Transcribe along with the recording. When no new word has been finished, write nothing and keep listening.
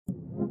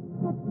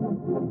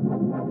Get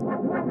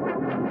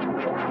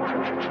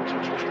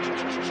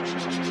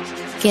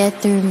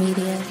Through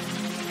Media.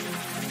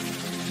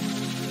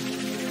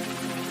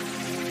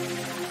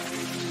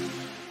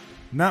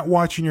 Not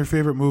watching your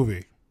favorite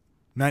movie.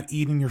 Not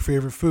eating your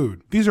favorite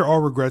food. These are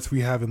all regrets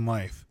we have in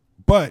life.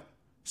 But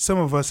some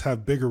of us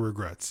have bigger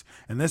regrets.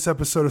 In this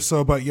episode of So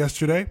About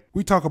Yesterday,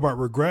 we talk about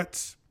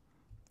regrets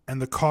and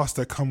the costs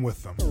that come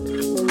with them.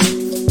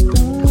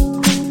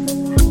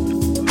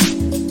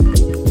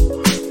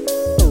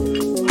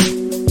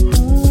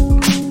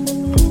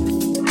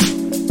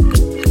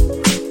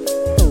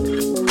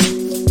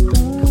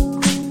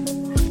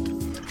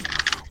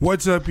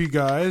 What's up, you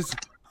guys?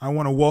 I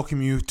want to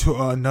welcome you to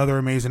another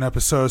amazing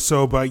episode of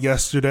So About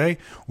Yesterday.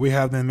 We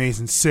have the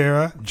amazing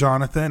Sarah,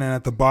 Jonathan, and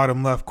at the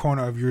bottom left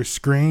corner of your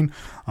screen,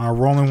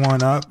 rolling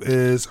one up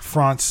is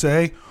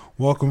Francais.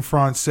 Welcome,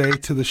 Francais,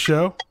 to the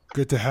show.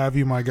 Good to have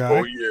you, my guy.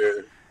 Oh,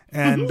 yeah.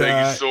 And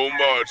thank you so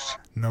much.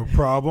 No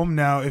problem.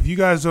 Now, if you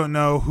guys don't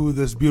know who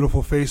this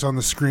beautiful face on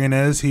the screen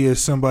is, he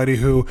is somebody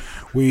who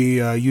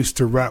we used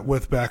to rap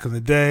with back in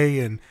the day,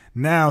 and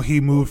now he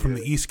moved from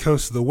the East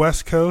Coast to the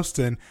West Coast,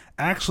 and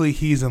actually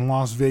he's in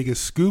Las Vegas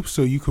Scoop,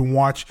 so you can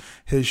watch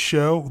his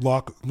show,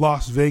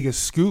 Las Vegas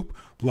Scoop,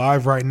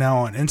 live right now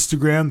on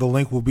Instagram. The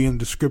link will be in the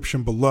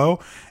description below.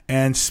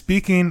 And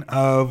speaking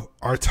of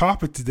our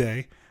topic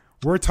today,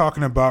 we're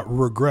talking about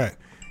regret.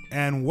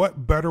 And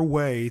what better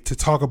way to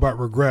talk about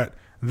regret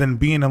than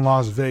being in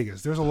Las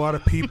Vegas? There's a lot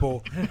of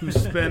people who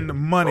spend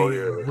money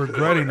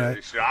regretting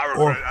it. Shit,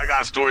 I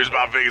got stories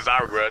about Vegas I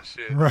regret.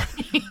 Shit. Right.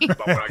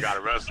 About when I got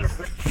arrested.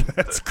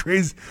 That's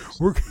crazy.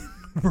 We're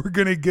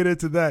going to get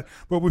into that.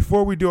 But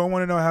before we do, I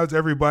want to know, how's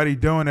everybody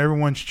doing?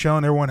 Everyone's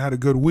chilling. Everyone had a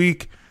good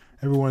week.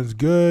 Everyone's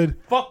good.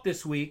 Fuck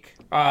this week.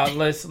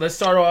 Let's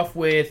start off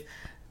with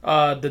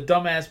the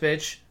dumbass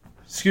bitch.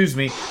 Excuse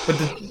me,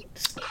 but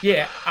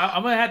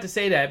I'm gonna have to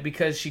say that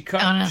because she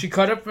cut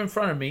up in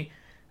front of me,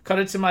 cut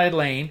it to my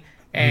lane,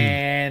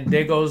 and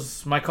there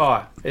goes my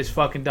car. It's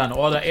fucking done.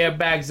 All the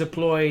airbags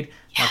deployed.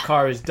 My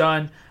car is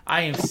done.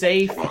 I am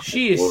safe.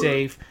 She is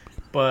safe,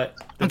 but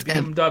the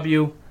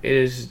BMW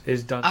is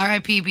done.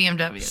 R.I.P.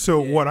 BMW. So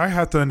what I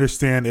have to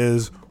understand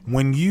is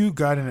when you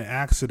got in an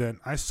accident,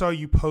 I saw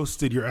you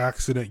posted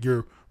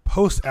your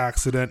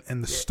post-accident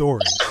in the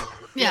stories.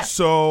 Yeah.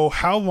 So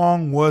how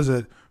long was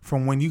it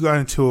from when you got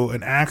into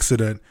an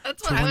accident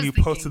to when you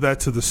posted that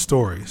to the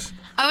stories?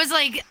 I was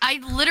like, I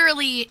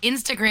literally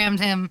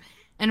Instagrammed him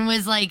and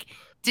was like,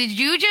 did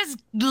you just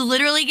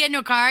literally get into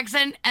a car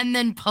accident and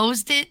then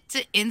post it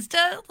to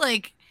Insta?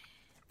 Like,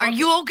 are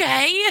you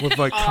okay? With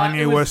like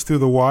Kanye West through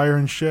the wire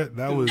and shit?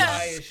 That was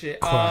classic.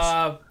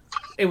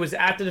 It was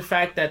after the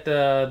fact that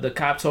the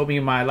cop told me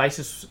my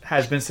license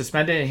has been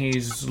suspended and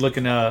he's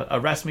looking to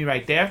arrest me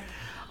right there.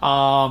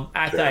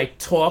 After I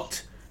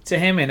talked to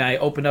him and I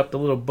opened up the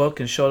little book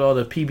and showed all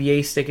the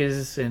PBA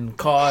stickers and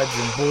cards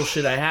and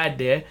bullshit I had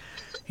there,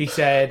 he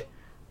said,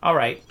 all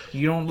right,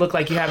 you don't look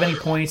like you have any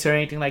points or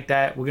anything like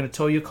that. We're going to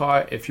tow your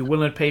car. If you're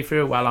willing to pay for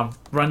it while I'm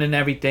running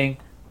everything,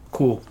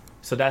 cool.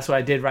 So that's what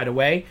I did right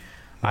away.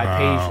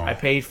 Wow. I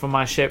paid for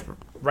my shit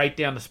right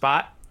there on the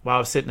spot while I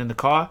was sitting in the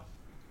car.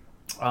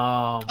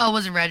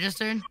 Was it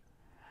registered?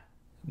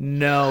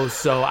 No,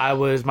 so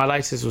my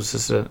license was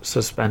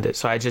suspended,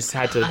 so I just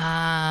had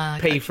to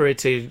pay for it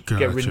to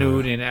get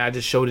renewed, and I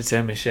just showed it to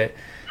him and shit.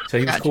 So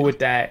he was cool with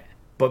that.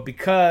 But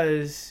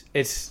because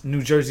it's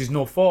New Jersey's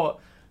no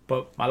fault,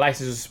 but my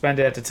license was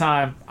suspended at the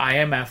time, I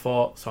am at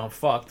fault, so I'm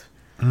fucked.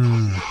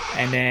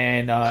 And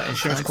then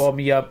insurance called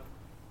me up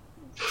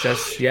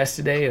just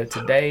yesterday or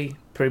today,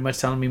 pretty much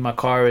telling me my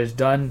car is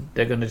done.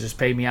 They're gonna just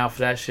pay me out for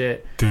that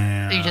shit.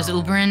 Damn. Are you just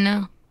Ubering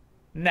now?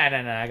 Nah,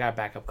 I got a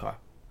backup car.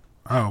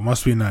 Oh,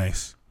 must be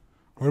nice.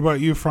 What about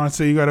you,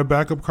 Francais? You got a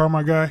backup car,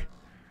 my guy?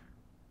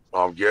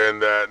 I'm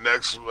getting that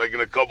in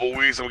a couple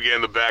weeks. I'm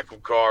getting the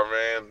backup car,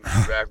 man.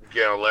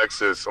 Getting a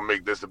Lexus. I'll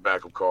make this the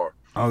backup car.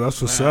 Oh,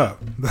 that's what's up.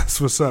 That's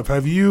what's up.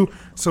 Have you?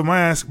 So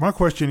my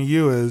question to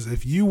you is,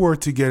 if you were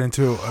to get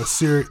into a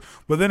series,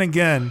 but then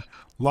again,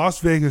 Las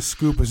Vegas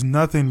Scoop is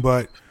nothing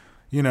but,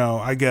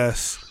 I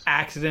guess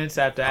accidents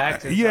after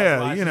accidents.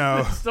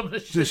 Yeah,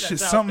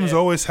 something's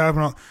always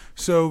happening.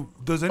 So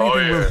does anything?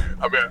 Really,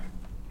 I mean,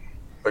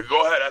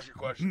 go ahead, ask your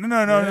question. No.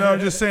 I'm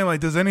just saying, like,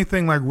 does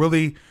anything like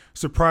really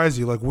surprise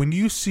you? Like when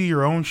you see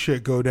your own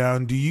shit go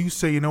down, do you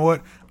say, you know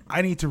what?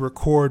 I need to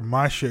record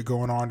my shit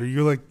going on. Or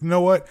you're like, you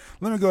know what?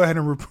 Let me go ahead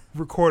and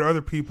record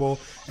other people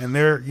and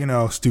their,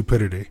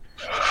 stupidity.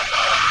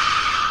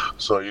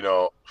 So,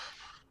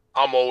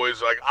 I'm always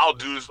like, I'll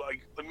do this.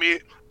 Like me,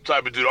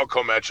 type of dude, I'll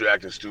come at you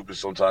acting stupid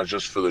sometimes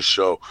just for the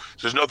show.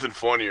 So there's nothing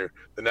funnier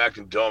than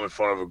acting dumb in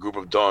front of a group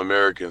of dumb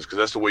Americans, because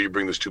that's the way you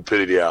bring the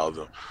stupidity out of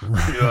them.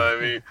 You know what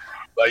I mean?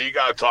 Like, you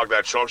gotta talk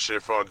that Trump shit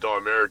in front of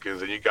dumb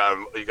Americans, and you got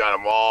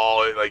them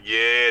all like,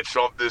 yeah,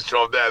 Trump this,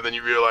 Trump that, and then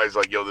you realize,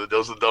 like, yo,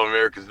 those are dumb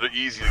Americans. They're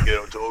easy to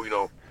get to, you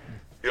know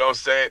what I'm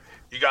saying?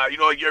 You got,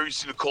 like, you ever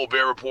see the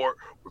Colbert Report,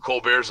 where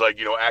Colbert's like,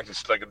 acting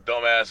like a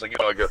dumbass, like,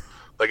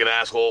 like an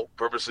asshole,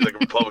 purposely, like a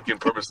Republican,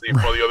 purposely in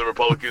front of the other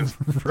Republicans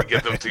to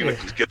get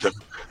them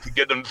to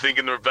get them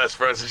thinking they're best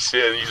friends and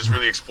shit, and you just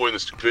really exploit the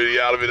stupidity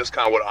out of it. That's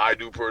kind of what I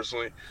do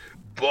personally.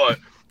 But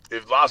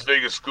if Las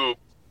Vegas Scoop,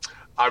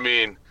 I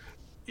mean,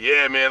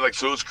 yeah, man, like,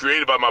 so it was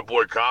created by my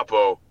boy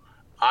Capo.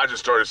 I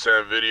just started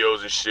sending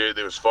videos and shit.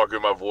 They was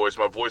fucking my voice.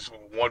 My voice,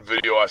 one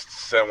video I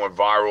sent went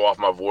viral off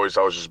my voice.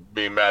 I was just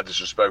being mad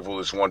disrespectful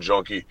to this one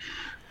junkie.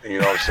 You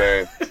know what I'm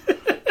saying?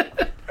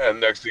 And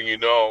next thing you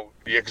know,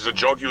 yeah, because the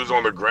junkie was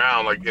on the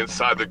ground, like,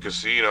 inside the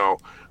casino.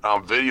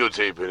 I'm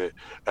videotaping it.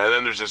 And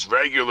then there's this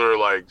regular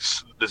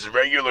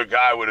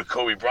guy with a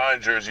Kobe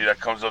Bryant jersey that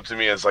comes up to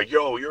me and is like,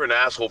 yo, you're an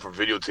asshole for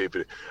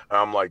videotaping it. And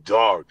I'm like,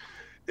 dog,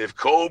 if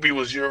Kobe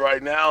was here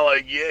right now,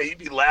 like, yeah, he'd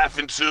be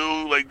laughing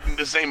too. Like,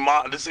 this ain't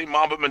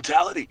Mamba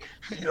mentality.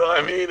 You know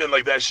what I mean? And,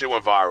 like, that shit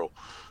went viral.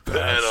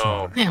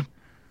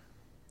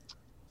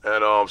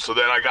 So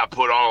then I got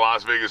put on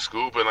Las Vegas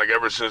Scoop, and, like,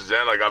 ever since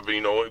then, like, I've been,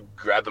 you know,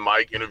 grab the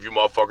mic, interview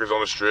motherfuckers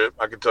on the strip.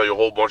 I can tell you a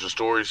whole bunch of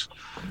stories.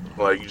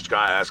 Like, you just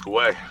gotta ask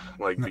away.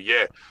 Like, but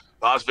yeah,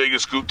 Las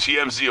Vegas Scoop,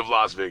 TMZ of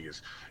Las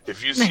Vegas.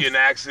 If you see an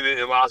accident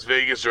in Las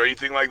Vegas or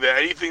anything like that,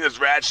 anything that's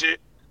ratchet,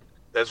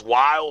 that's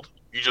wild,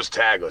 you just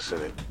tag us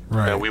in it,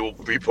 right? And we will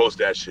repost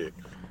that shit.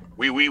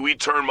 We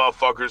turn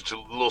motherfuckers to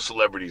little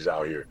celebrities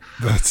out here.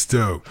 That's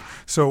dope.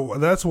 So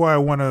that's why I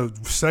want to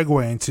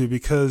segue into,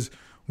 because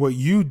what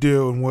you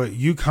do and what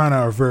you kind of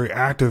are very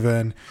active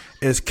in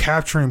is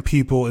capturing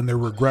people in their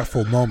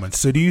regretful moments.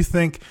 So do you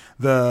think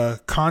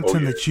the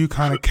content that you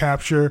kind of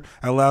capture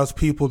allows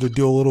people to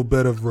do a little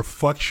bit of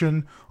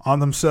reflection on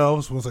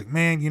themselves? Was like,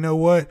 man, you know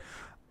what?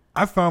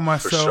 I found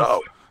myself. For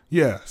sure.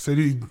 Yeah. So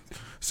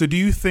do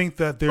you think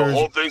that there's... The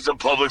whole thing's a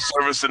public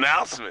service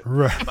announcement.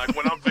 Right. Like,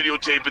 when I'm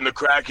videotaping the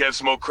crackhead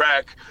smoke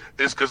crack,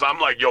 it's because I'm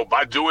like, yo,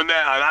 by doing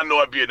that, and I know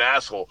I'd be an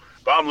asshole,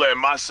 but I'm letting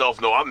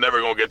myself know I'm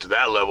never going to get to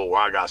that level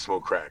where I got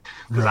smoke crack.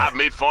 Because I've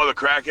made fun of the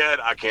crackhead,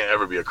 I can't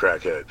ever be a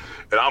crackhead.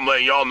 And I'm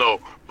letting y'all know,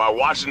 by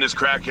watching this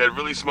crackhead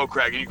really smoke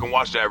crack, and you can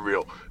watch that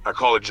reel. I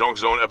call it Junk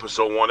Zone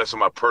Episode 1. That's on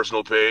my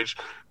personal page.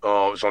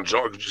 It's on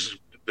Junk, just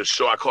the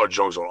show, I call it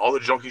Junk Zone. All the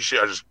junkie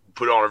shit, I just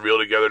put it on a reel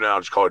together now. I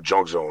just call it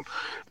Junk Zone.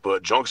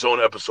 But Junk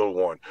Zone Episode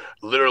 1.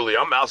 Literally,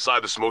 I'm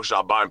outside the smoke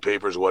shop buying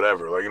papers,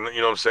 whatever. Like, you know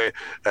what I'm saying?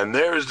 And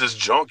there's this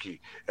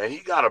junkie, and he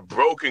got a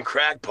broken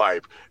crack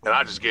pipe, and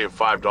I just gave him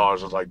 $5. I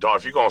was like, dog,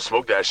 if you're going to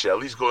smoke that shit, at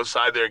least go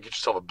inside there and get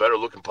yourself a better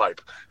looking pipe.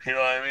 You know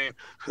what I mean?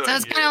 So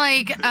it's kind of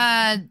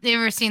like, you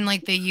ever seen,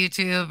 like, the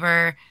YouTube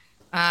or,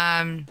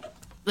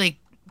 like,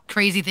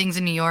 Crazy Things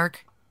in New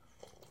York?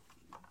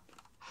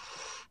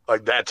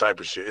 Like that type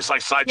of shit. It's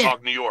like Side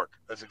Talk New York.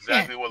 That's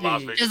exactly what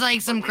Las Vegas is. Just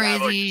like some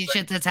crazy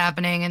shit that's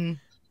happening. And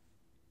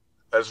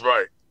that's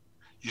right.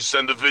 You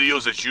send the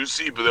videos that you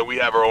see, but then we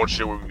have our own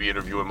shit where we be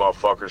interviewing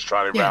motherfuckers,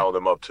 trying to rile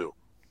them up too.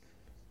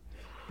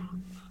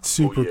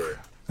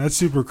 Super. That's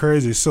super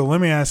crazy. So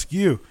let me ask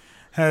you,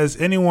 has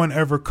anyone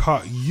ever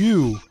caught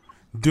you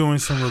doing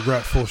some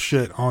regretful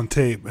shit on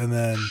tape and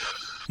then,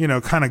 you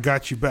know, kind of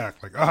got you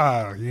back? Like,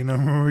 you know,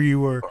 remember you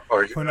were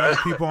putting other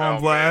people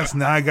on blast,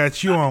 now I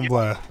got you on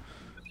blast.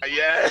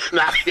 Yeah,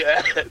 not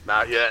yet.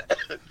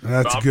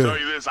 That's I'll good. tell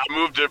you this, I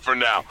moved different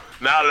now.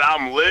 Now that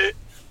I'm lit,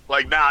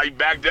 like, now,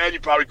 back then you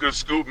probably could have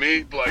scooped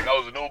me, but, like, I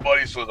was a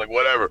nobody, so it's like,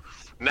 whatever.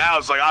 Now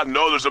it's like, I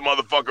know there's a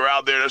motherfucker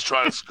out there that's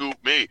trying to scoop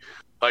me.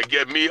 Like,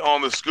 get me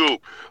on the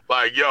scoop.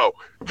 Like, yo,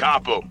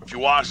 Capo, if you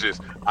watch this,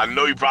 I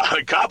know you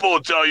probably, Capo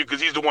will tell you, because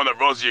he's the one that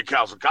runs the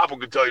account, so Capo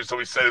can tell you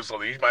somebody said him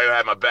something. He might have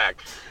had my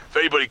back. If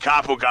anybody,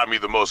 Capo got me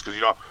the most, because,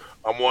 you know,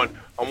 I'm one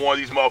of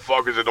these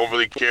motherfuckers that don't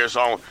really care.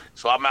 So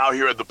I'm out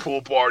here at the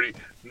pool party,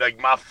 like,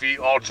 my feet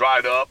all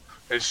dried up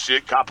and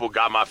shit. Capo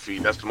got my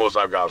feet. That's the most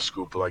I've got to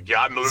scoop. But, like,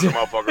 yeah, I know there's a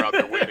motherfucker out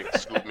there waiting to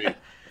scoop me.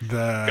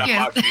 Got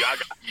my feet.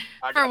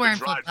 I got the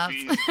dried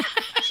feet.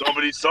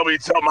 Somebody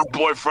tell my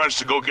boy French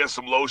to go get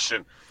some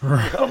lotion.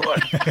 Right. I'm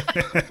like,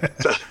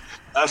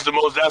 that's the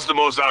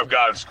most I've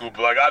gotten scooped.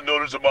 Like, I know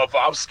there's a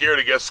motherfucker. I'm scared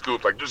to get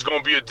scooped. Like, there's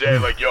gonna be a day,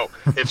 like, yo,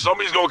 if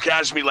somebody's gonna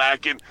catch me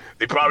lacking,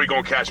 they probably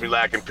gonna catch me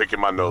lacking picking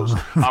my nose.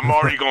 I'm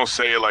already gonna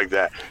say it like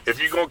that. If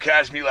you're gonna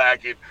catch me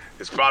lacking,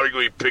 it's probably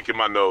gonna be picking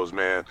my nose,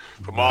 man.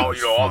 From all,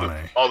 you know,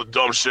 all the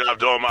dumb shit I've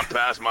done in my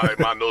past,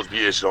 my nose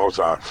be itching all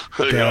the time.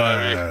 You know what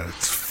I mean?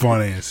 It's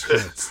funny as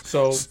shit.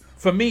 So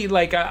for me,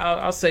 like,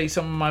 I'll say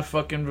some of my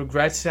fucking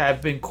regrets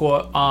have been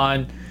caught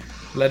on.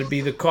 Let it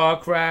be the car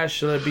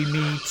crash. Let it be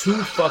me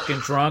too fucking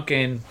drunk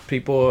and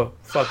people are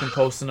fucking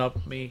posting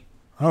up me.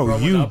 Oh,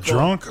 you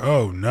drunk?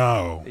 Oh,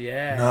 no.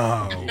 Yeah.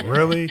 No,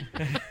 really?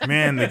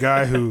 Man, the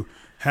guy who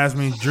has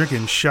me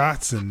drinking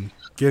shots and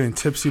getting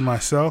tipsy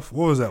myself.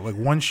 What was that, like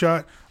one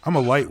shot? I'm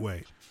a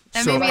lightweight.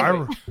 That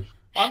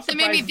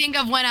made me think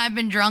of when I've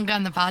been drunk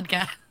on the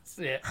podcast.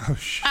 Yeah. Oh,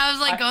 shit. I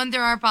was like going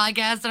through our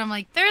podcast and I'm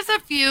like, there's a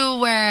few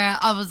where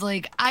I was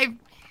like,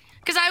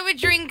 because I would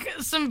drink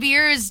some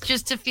beers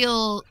just to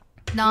feel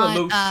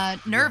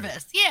not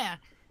nervous. Yeah.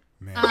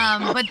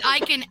 But I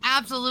can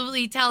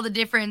absolutely tell the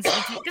difference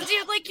because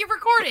you're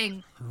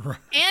recording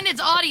and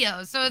it's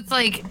audio. So it's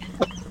like,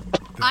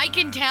 I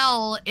can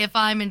tell if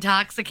I'm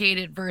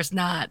intoxicated versus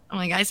not. I'm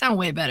like, I sound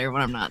way better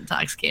when I'm not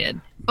intoxicated,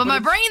 but my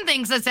brain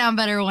thinks I sound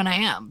better when I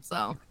am.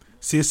 So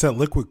See, it's that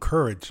liquid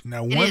courage.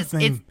 Now, one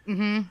thing,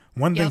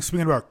 Yep.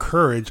 speaking about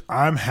courage,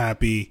 I'm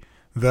happy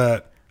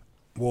that,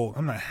 well,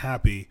 I'm not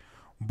happy,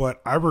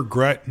 but I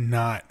regret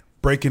not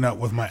breaking up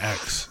with my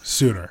ex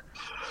sooner.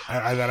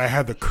 That I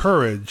had the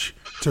courage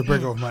to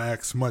break up with my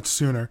ex much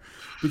sooner,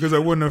 because I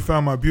wouldn't have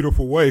found my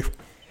beautiful wife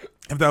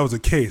if that was the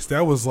case.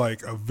 That was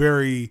like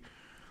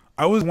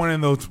I was one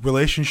of those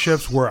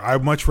relationships where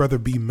I'd much rather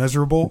be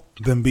miserable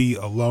than be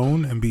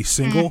alone and be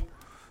single.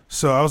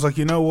 So I was like,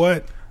 you know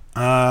what?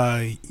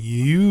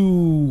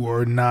 You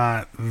are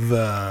not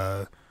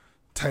the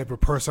type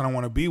of person I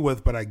want to be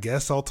with, but I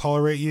guess I'll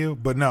tolerate you.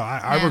 But no,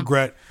 I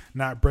regret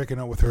not breaking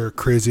up with her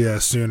crazy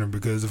ass sooner,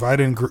 because if I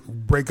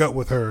didn't break up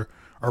with her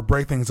or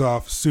break things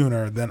off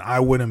sooner, then I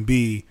wouldn't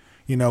be,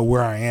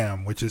 where I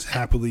am, which is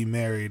happily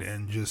married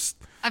and just.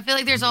 I feel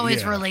like there's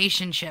always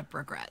relationship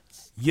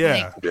regrets.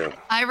 Yeah.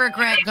 I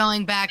regret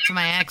going back to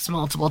my ex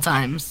multiple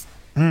times.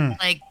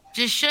 Like,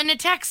 just shouldn't have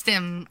texted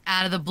him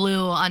out of the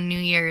blue on New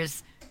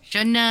Year's.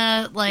 Shouldn't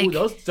have, like...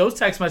 Ooh, those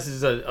text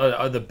messages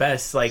are the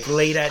best, like,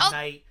 late at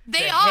night.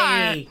 They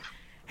are.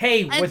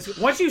 Hey,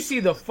 once you see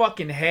the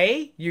fucking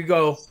hey, you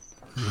go,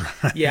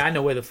 yeah, I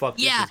know where the fuck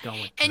this is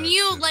going. And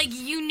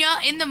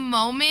in the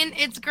moment,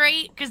 it's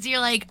great, because you're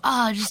like,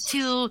 oh, just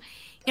two,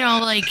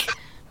 like...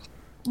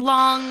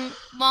 long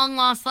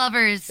lost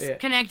lovers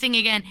connecting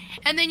again,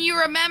 and then you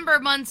remember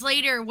months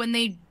later when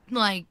they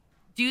like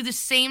do the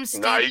same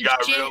stuff. Now you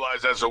gotta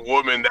realize, as a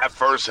woman, that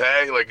first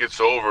hey, like,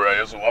 it's over.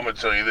 Right? So I'm gonna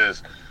tell you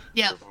this.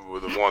 Yeah.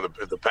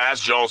 If the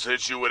past Jones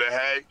hits you with a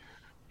hey,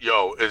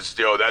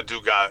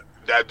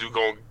 that dude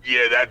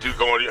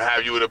gonna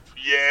have you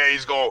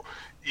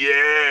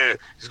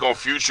he's gonna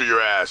future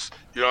your ass.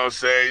 You know what I'm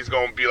saying? He's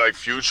gonna be like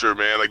Future,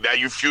 man. Like that.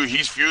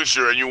 He's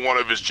Future, and you're one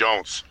of his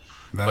Jones.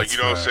 Like, you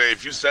know what I'm saying?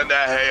 If you send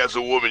that hey as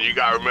a woman, you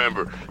gotta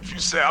remember. If you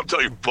say, I'm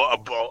telling you,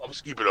 I'm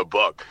just keeping it a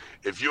buck.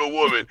 If you're a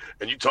woman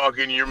and you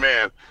talking to your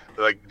man,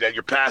 like that,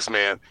 your past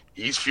man,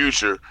 he's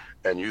Future,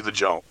 and you the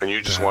Jones, and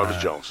you just one of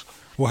his Jones.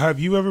 Well, have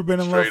you ever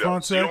been in love,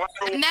 Frances?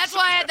 And that's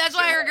why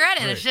I regret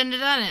it. Right. I shouldn't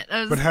have done it.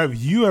 But have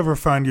you ever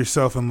found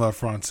yourself in love,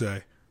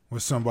 Frances,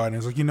 with somebody?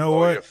 It's like, you know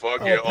what? Yeah,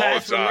 fuck yeah, all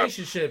the time.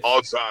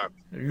 All the time.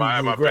 I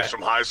have my bitch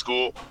from high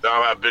school. Then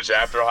I have a bitch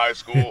after high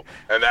school,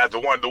 and that the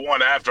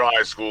one after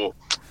high school.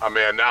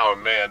 Now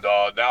I'm man,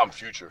 dog. Now I'm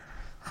Future.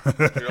 You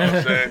know what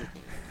I'm saying?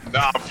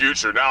 Now I'm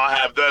Future. Now I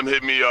have them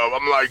hit me up.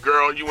 I'm like,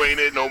 girl, you ain't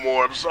it no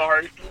more. I'm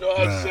sorry. You know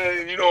what I'm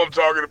saying? You know what I'm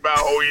talking about?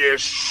 Oh, yeah,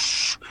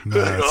 shh. You know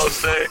what I'm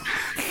saying?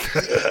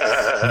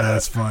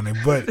 That's funny.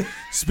 But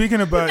speaking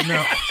about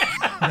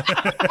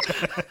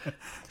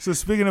so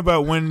speaking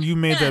about when you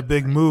made that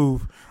big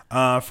move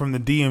from the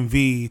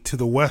DMV to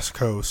the West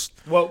Coast.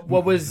 What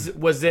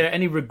was there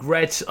any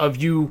regrets of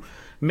you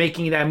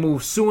making that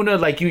move sooner?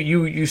 Like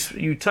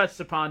you touched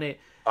upon it.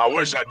 I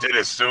wish I did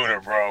it sooner,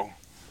 bro.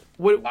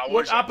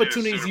 What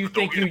opportunities do you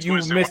think you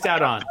missed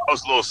out on? I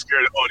was a little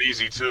scared of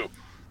Uneasy too.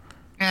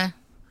 Yeah.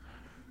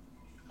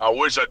 I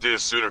wish I did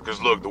it sooner,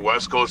 because look, the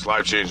West Coast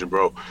life changing,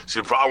 bro. See,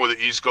 the problem with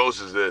the East Coast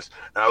is this,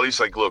 and at least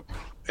like, look,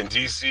 in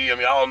DC, I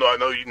don't know. I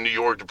know New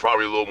York, they're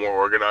probably a little more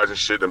organized and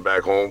shit than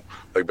back home,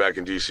 like back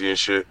in DC and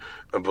shit.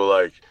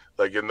 But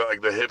like in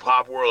the hip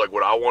hop world, like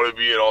what I want to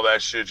be and all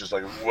that shit, just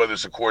like whether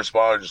it's a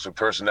correspondent, just a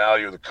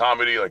personality, or the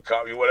comedy, like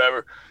comedy,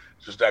 whatever,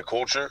 just that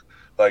culture.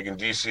 Like in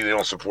DC, they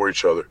don't support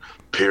each other.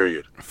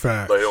 Period.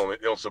 Facts. Like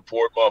they don't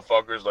support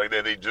motherfuckers like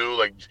they do.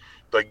 Like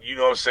you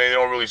know what I'm saying? They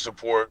don't really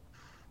support,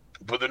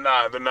 but they're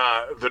not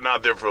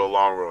there for the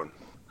long run.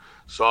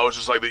 So I was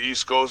just like the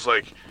East Coast,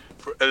 like,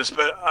 I was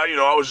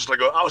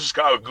just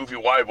kind of a goofy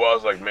white boy. I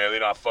was like, man, they're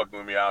not fucking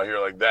with me out here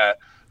like that.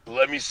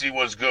 Let me see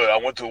what's good. I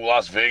went to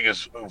Las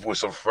Vegas with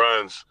some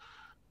friends.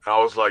 And I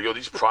was like, yo,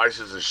 these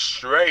prices are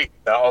straight.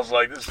 And I was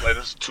like, this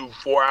is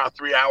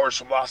 3 hours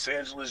from Los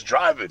Angeles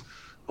driving.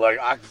 Like,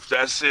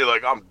 that's it.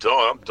 Like, I'm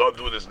done. I'm done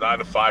doing this 9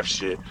 to 5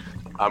 shit.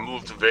 I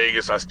moved to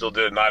Vegas. I still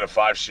did a 9 to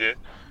 5 shit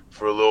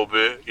for a little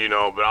bit, but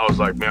I was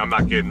like, man, I'm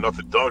not getting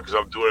nothing done because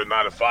I'm doing a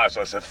 9 to 5. So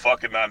I said,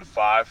 fuck it, 9 to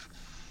 5.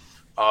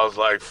 I was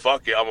like,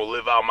 fuck it, I'm going to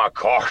live out my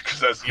car because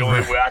that's the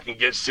only way I can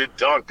get shit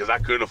done, because I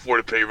couldn't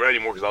afford to pay rent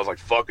anymore because I was like,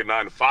 fuck it,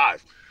 9 to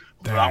 5.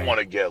 But I want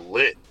to get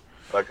lit.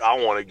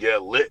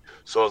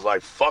 So I was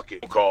like, fuck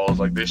it. Calls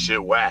like, this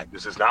shit whack.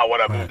 This is not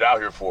what I moved out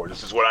here for.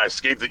 This is what I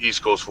escaped the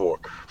East Coast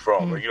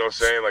from. Like, you know what I'm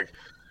saying? Like,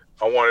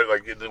 I wanted,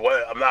 like,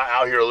 I'm not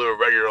out here to live a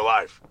regular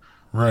life.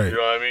 Right. You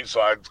know what I mean? So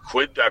I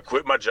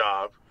quit my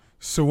job.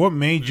 So what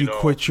made you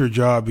quit your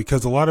job?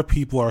 Because a lot of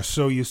people are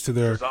so used to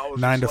their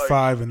 9 to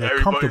 5 and they're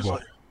comfortable.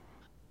 Like,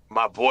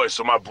 my boy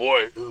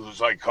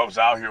who's like comes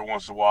out here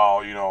once in a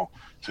while,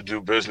 to do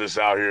business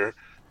out here.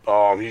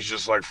 He's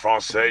just like,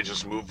 Frances,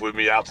 just move with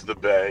me out to the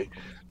Bay.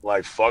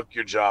 Like, fuck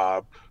your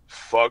job.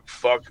 Fuck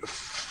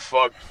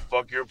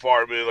your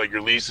apartment. Like,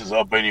 your lease is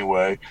up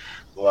anyway.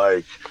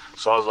 Like,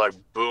 so I was like,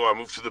 boom, I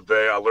moved to the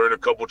Bay. I learned a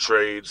couple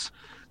trades.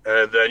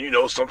 And then,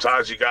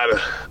 sometimes you gotta,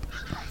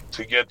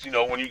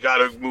 when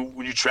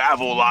you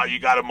travel a lot, you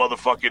gotta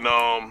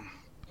motherfucking,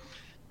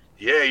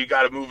 you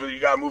gotta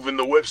move in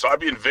the whip. So I'd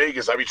be in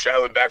Vegas. I'd be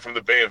traveling back from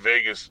the Bay in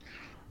Vegas,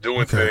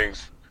 doing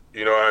things.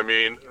 You know what I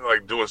mean?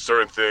 Like doing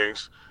certain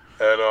things.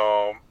 And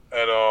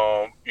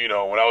you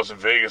know, when I was in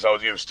Vegas, I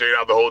was either staying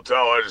out the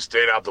hotel or I just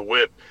stayed out the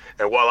whip.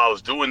 And while I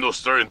was doing those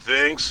certain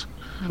things,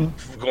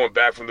 going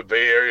back from the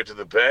Bay Area to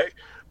the Bay,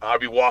 I'd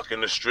be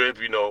walking the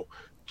strip, you know,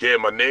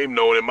 getting my name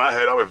known. In my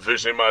head, I'm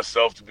envisioning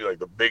myself to be like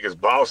the biggest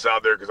boss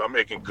out there because I'm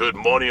making good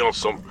money on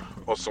some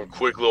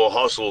quick little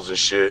hustles and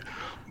shit.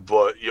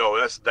 But yo,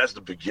 that's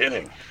the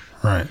beginning.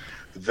 Right.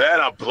 Then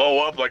I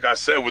blow up, like I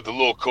said, with the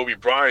little Kobe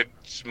Bryant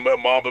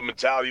Mamba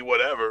mentality,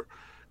 whatever.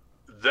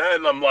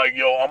 Then I'm like,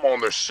 yo, I'm on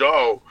the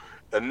show.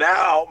 And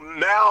now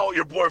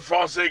your boy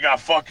Fonse got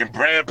fucking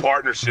brand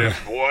partnerships,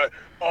 boy.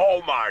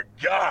 Oh my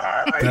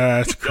God.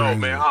 That's crazy. Yo,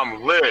 man,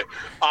 I'm lit.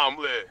 I'm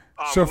lit.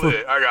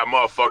 I got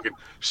motherfucking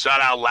shout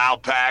out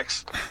Loud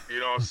Packs. You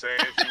know what I'm saying?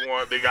 If you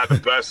want, they got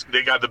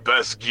the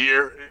best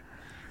gear.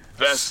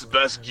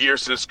 Best gear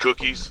since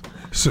cookies.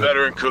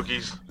 Veteran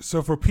cookies.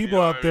 So for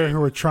people out there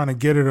who are trying to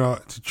get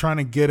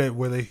it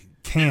where they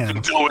can, you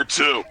can do it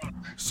too.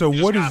 So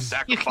what is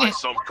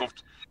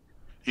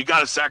you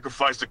gotta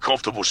sacrifice the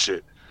comfortable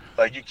shit.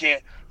 Like you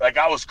can't. Like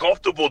I was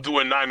comfortable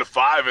doing 9 to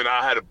 5, and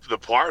I had a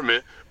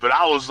apartment, but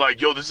I was like,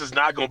 yo, this is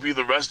not gonna be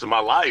the rest of my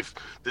life.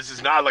 This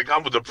is not like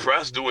I'm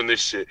depressed doing this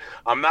shit.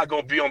 I'm not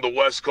gonna be on the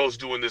West Coast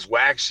doing this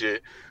whack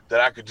shit that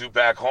I could do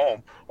back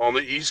home on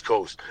the East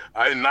Coast.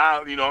 I did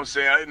not, you know what I'm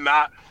saying? I did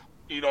not,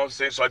 you know what I'm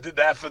saying? So I did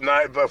that for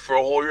night, but for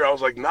a whole year, I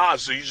was like, nah.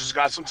 So you just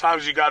got.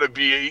 Sometimes you gotta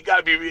be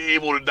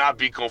able to not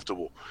be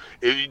comfortable.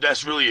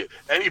 That's really it.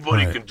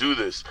 Anybody can do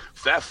this.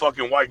 If that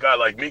fucking white guy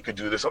like me could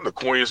do this, I'm the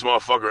corniest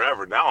motherfucker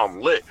ever. Now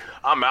I'm lit.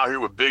 I'm out here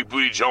with Big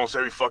Booty Jones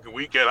every fucking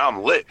weekend.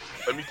 I'm lit.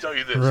 Let me tell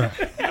you this. Right.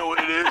 You know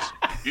what it is?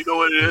 You know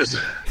what it is?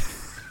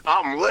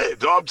 I'm lit.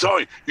 Dog, I'm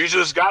telling you, you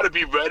just got to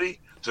be ready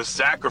to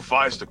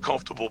sacrifice the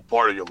comfortable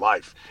part of your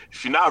life.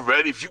 If you're not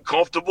ready, if you're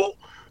comfortable,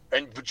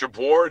 but you're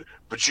bored,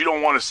 but you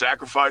don't want to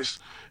sacrifice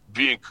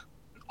being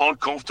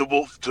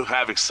uncomfortable to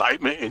have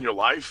excitement in your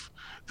life,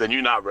 then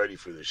you're not ready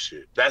for this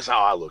shit. That's how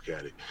I look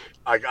at it.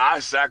 Like, I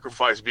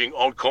sacrifice being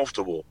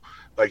uncomfortable,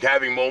 like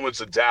having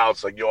moments of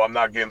doubts, like, yo, I'm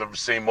not getting the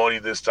same money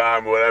this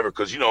time or whatever,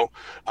 because, you know,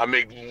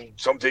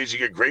 some days you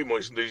get great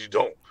money, some days you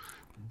don't.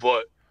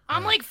 But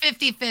I'm like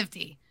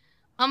 50-50.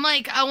 I'm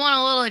like, I want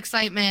a little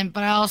excitement,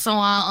 but I also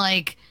want,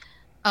 like,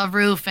 a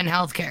roof and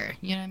healthcare.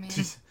 You know what I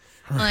mean?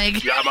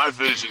 Like, yeah, my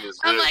vision is this.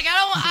 I'm like,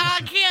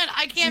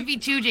 I can't be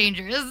too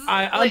dangerous.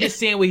 I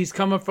understand where he's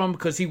coming from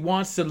because he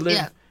wants to live.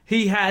 Yeah.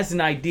 He has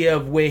an idea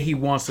of where he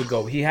wants to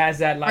go. He has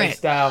that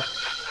lifestyle,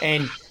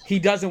 and he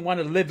doesn't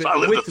want to live it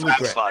with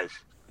regret.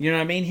 Life. You know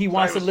what I mean? He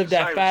wants to live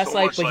that fast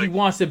life, but he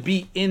wants to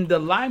be in the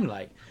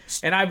limelight.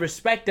 And I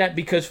respect that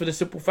because for the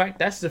simple fact,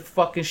 that's the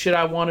fucking shit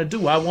I want to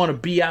do. I want to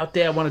be out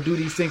there. I want to do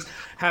these things.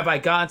 Have I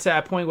gotten to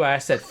that point where I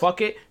said,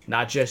 fuck it?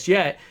 Not just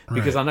yet,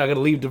 because I'm not going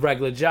to leave the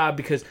regular job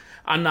because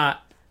I'm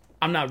not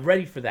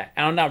ready for that.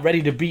 And I'm not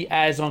ready to be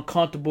as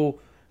uncomfortable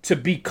to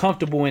be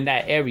comfortable in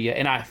that area.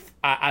 And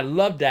I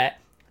love that.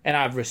 And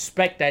I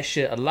respect that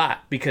shit a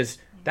lot because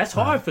that's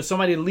hard for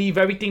somebody to leave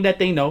everything that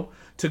they know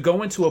to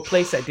go into a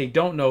place that they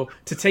don't know,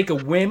 to take a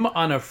whim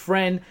on a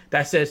friend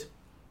that says,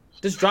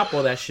 just drop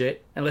all that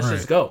shit and let's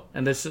just go.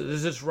 And let's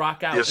just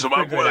rock out. Yeah, so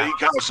my boy, he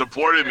kind of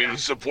supported me. He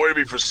supported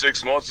me for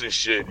 6 months and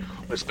shit,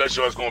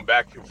 especially when I was going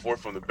back and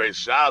forth from the base.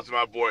 Shout out to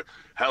my boy,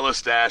 Hella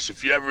Stash.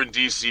 If you're ever in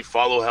D.C.,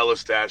 follow Hella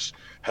Stash,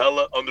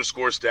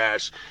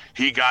 Hella_Stash.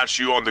 He got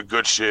you on the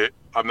good shit.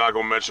 I'm not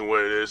going to mention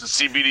what it is. The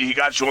CBD, he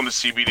got you on the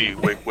CBD.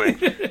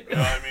 Wink. You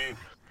know what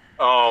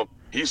I mean?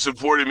 He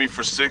supported me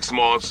for 6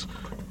 months.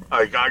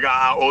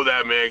 I owe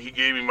that man. He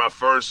gave me my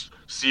first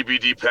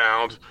CBD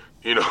pound.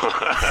 You know,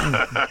 I'm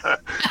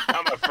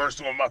my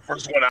first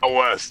one out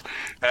west,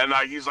 and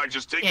he's like,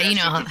 just take that shit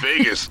to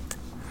Vegas.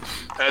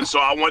 And so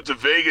I went to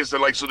Vegas,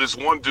 and so this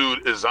one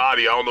dude, Izadi,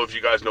 I don't know if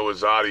you guys know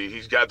Izadi.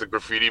 He's got the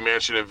graffiti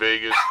mansion in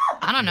Vegas.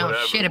 I don't know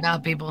shit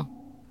about people.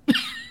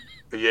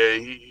 Yeah,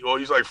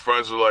 he's like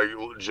friends with like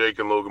Jake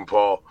and Logan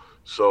Paul.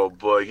 So,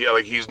 but yeah,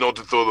 like he's known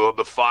to throw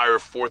the fire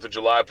 4th of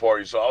July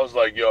party. So I was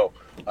like, yo,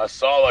 I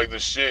saw like the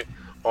shit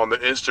on the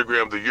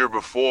Instagram the year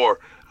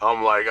before.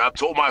 I'm like, I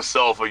told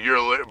myself a year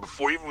later,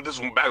 before even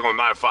this one back on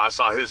 9/5, I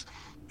saw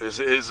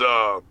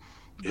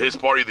his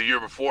party the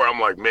year before. I'm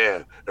like,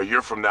 man, a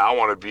year from now, I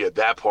want to be at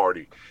that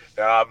party.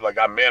 And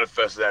I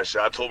manifested that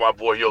shit. I told my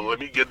boy, yo, let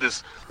me get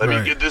this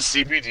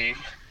CBD,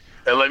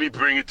 and let me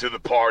bring it to the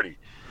party.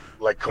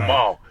 Like, come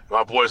on.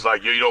 My boy's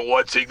like, yo, you know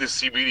what? Take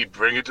this CBD,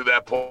 bring it to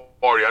that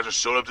party. I just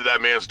showed up to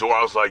that man's door.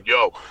 I was like,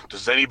 yo,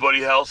 does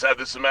anybody else have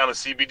this amount of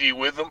CBD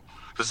with them?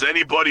 Does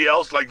anybody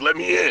else, let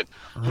me in?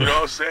 You know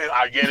what I'm saying?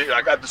 I get it.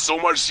 I got so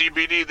much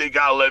CBD, they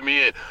got to let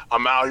me in.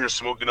 I'm out here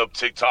smoking up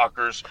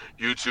TikTokers,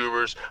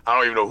 YouTubers. I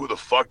don't even know who the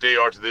fuck they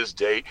are to this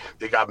day.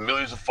 They got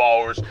millions of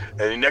followers. And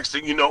the next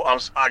thing you know,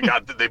 they're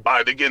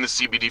getting the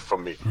CBD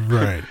from me.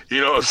 Right.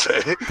 You know what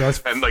I'm saying?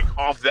 And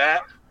off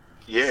that,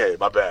 yeah,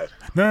 my bad.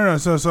 No.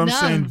 So I'm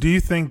saying, do you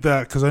think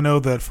that, because I know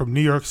that from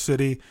New York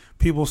City,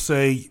 people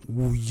say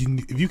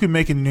if you can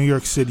make it in New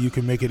York City, you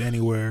can make it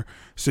anywhere.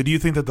 So do you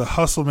think that the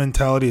hustle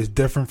mentality is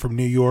different from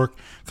New York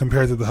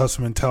compared to the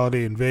hustle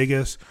mentality in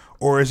Vegas?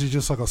 or is it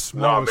just like a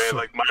small? No, man,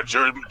 like my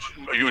Jersey.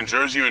 Are you in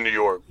Jersey or in New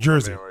York?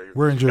 Jersey. Man,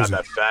 we're in Jersey. You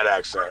got that fat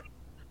accent.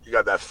 You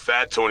got that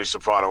fat Tony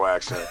Soprano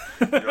accent.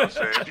 You know what I'm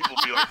saying?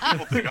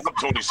 People think I'm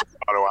Tony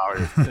Soprano out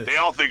here. They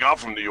all think I'm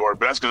from New York,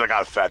 but that's because I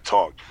got a fat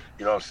tongue.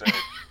 You know what I'm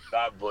saying?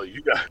 But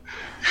you got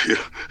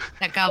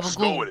that gabagool.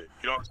 Go with it.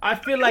 You know I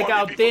feel like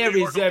out there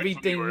is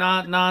everything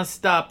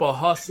non-stop a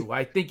hustle.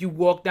 I think you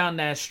walk down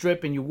that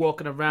strip and you're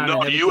walking around.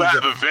 No, and you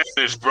have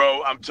advantage,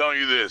 bro. I'm telling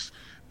you this.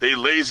 They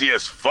lazy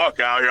as fuck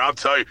out here. I'll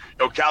tell you,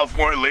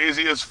 California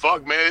lazy as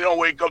fuck, man. They don't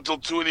wake up till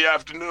 2 in the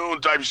afternoon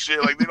type of shit.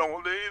 Like they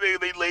don't,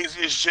 they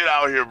lazy as shit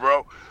out here,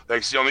 bro.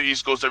 Like see on the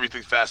East Coast,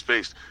 everything's fast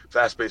paced.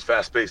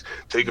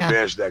 Take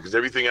advantage of that because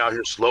everything out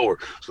here is slower.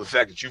 So the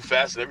fact that you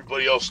fast and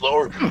everybody else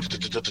slower, you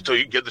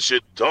can get the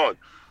shit done.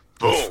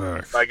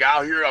 Boom. Like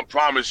out here, I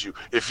promise you,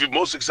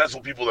 most successful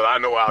people that I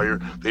know out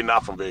here, they're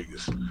not from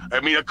Vegas. I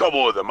mean, a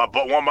couple of them.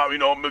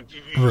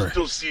 You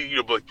still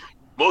see, but.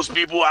 Most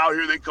people out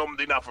here,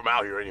 they're not from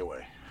out here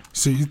anyway.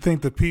 So you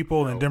think the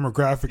people and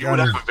demographic out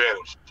here,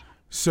 advantage.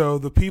 So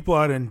the people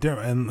out in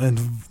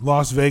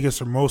Las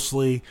Vegas are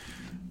mostly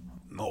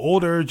the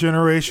older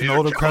generation,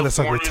 older crowd that's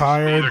like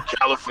retired. Either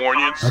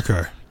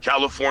Californians,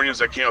 Californians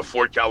that can't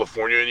afford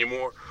California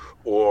anymore,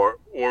 or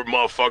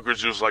motherfuckers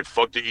just like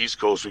fuck the East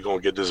Coast. We're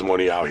gonna get this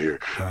money out here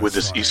with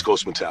this East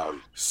Coast mentality.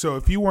 So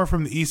if you weren't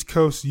from the East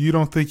Coast, you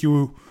don't think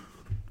you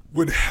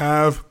would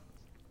have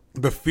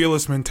the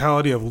fearless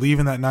mentality of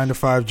leaving that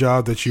 9-to-5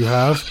 job that you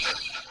have?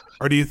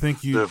 Or do you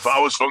think you... If I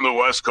was from the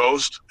West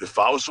Coast,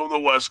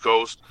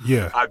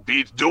 yeah, I'd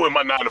be doing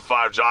my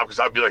 9-to-5 job because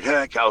I'd be like,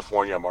 hey,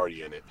 California, I'm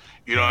already in it.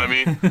 You know what I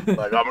mean?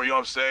 Like, you know what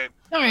I'm saying?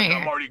 Like,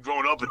 I'm already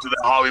grown up into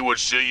that Hollywood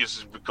shit.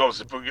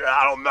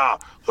 I don't know.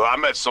 So I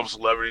met some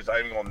celebrities. I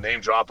ain't even gonna name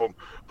drop them.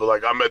 But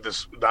like, I met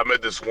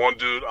this one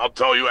dude. I'll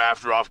tell you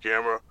after off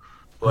camera.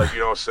 Like, you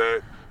know what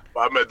I'm saying?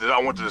 I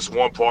went to this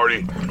one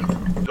party.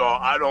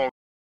 I don't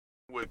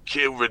with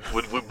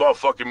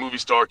fucking movie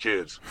star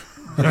kids.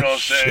 You know what I'm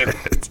saying?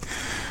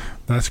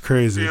 That's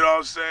crazy. You know what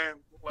I'm saying?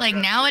 Like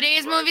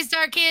nowadays movie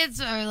star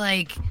kids or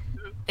like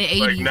the 80s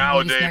like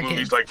nowadays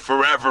movies like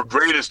forever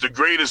the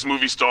greatest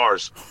movie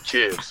stars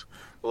kids.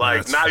 Like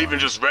that's not fine. Even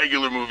just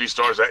regular movie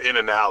stars that in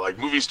and out, like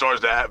movie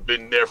stars that have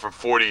been there for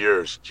 40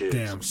 years, kids.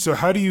 Damn. So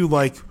how do you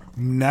like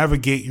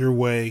navigate your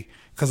way?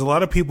 Because a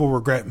lot of people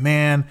regret,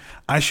 man,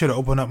 I should have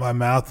opened up my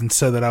mouth and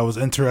said that I was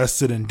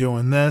interested in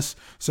doing this.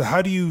 So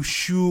how do you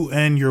shoe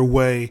in your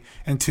way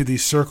into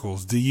these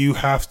circles? Do you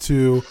have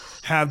to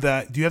have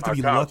that? Do you have to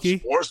be lucky?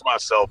 Force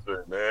myself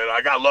in, man.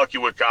 I got lucky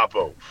with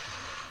Capo.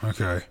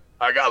 Okay.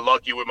 I got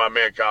lucky with my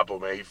man Capo,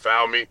 man. He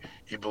found me.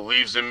 He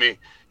believes in me.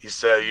 He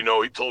said,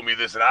 he told me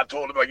this, and I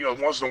told him, like,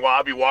 once in a while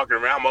I'll be walking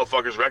around,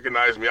 motherfuckers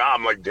recognize me.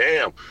 I'm like,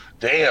 damn.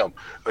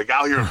 Like,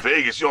 out here in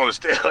Vegas, you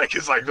understand? Like,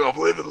 it's like, I'm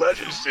living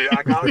legend shit.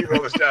 I out here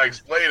understand, I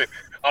explain it.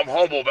 I'm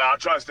humble about it. I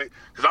try to stay,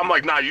 because I'm,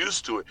 like, not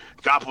used to it.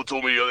 Capo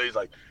told me the other day, he's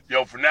like,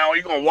 from now on,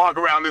 you're going to walk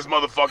around this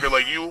motherfucker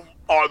like you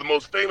are the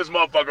most famous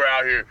motherfucker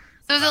out here.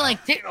 So is it like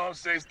you know what I'm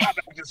saying? Stop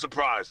acting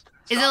surprised.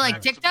 Is it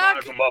like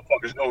TikTok? When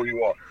motherfuckers know who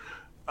you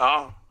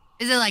are.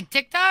 Is it like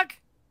TikTok?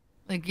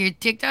 Like you're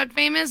TikTok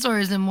famous, or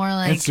is it more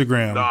like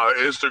Instagram? No,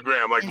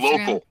 Instagram, like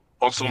local,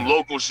 on some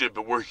local shit.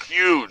 But we're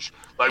huge.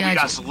 Like we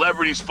got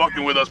celebrities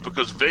fucking with us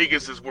because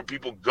Vegas is where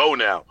people go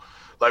now.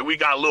 Like we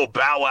got little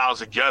Bow Wow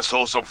as a guest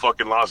host on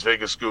fucking Las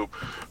Vegas Scoop.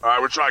 All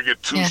right, we're trying to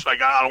get two.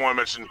 Like I don't want to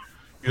mention,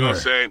 you know what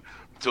I'm saying,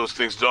 until this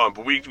thing's done.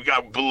 But we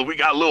got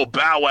little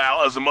Bow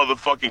Wow as a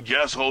motherfucking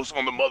guest host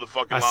on the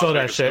motherfucking Las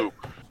Vegas Scoop.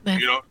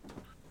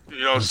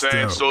 You know what I'm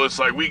saying? Dope. So it's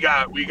like we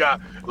got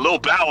Lil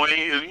Bow Wow.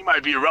 He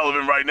might be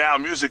irrelevant right now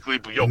musically,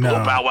 but Lil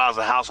Bow Wow's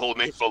a a household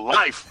name for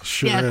life.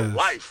 Sure is.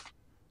 Life.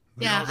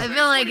 Yeah, I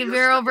feel like if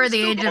you're over the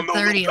age of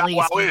 30, at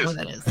least, you know who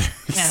that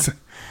is.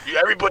 Yeah.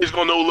 Everybody's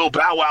gonna know who Lil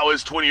Bow Wow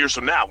is 20 years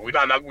from now. We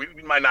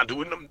might not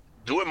do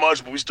it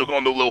much, but we still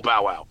gonna know Lil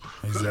Bow Wow.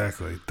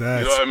 Exactly. You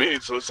know what I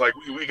mean? So it's like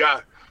we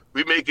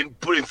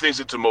putting things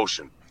into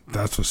motion.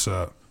 That's what's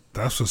up.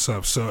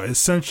 So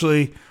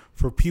essentially,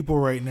 for people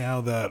right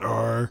now that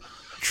are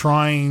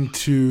trying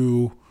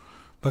to,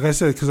 like I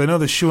said, because I know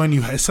the shoe-in,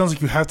 it sounds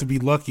like you have to be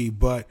lucky,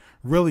 but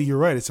really you're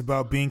right. It's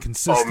about being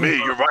consistent. Oh, me,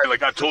 you're right.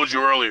 Like I told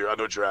you earlier. I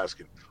know what you're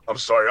asking. I'm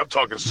sorry. I'm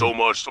talking so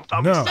much.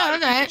 Sometimes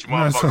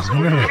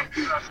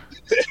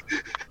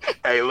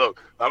Hey,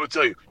 look, I'm gonna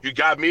tell you. You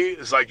got me.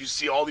 It's like you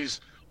see all these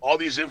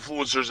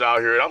influencers out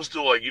here, and I'm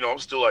still like,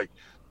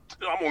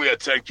 I'm only at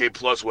 10K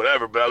plus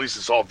whatever, but at least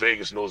it's all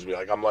Vegas knows me.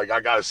 Like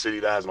I got a city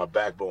that has my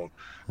backbone,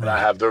 and I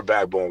have their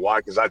backbone.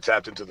 Why? Because I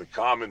tapped into the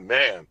common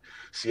man.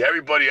 See,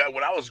 everybody,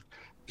 when I was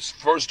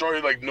first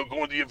started like going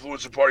to the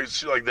influencer parties,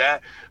 shit like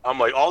that, I'm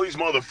like, all these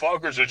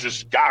motherfuckers are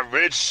just got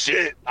rich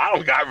shit. I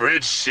don't got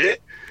rich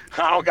shit.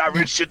 I don't got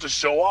rich shit to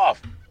show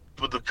off.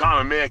 But the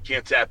common man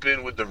can't tap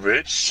in with the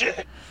rich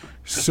shit.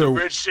 So the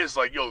rich shit's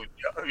like, you know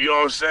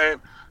what I'm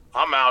saying?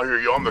 I'm out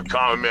here, I'm the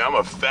common man. I'm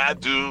a fat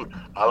dude.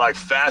 I like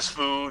fast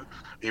food,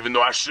 even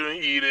though I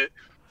shouldn't eat it.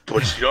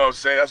 But you know what I'm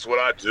saying? That's what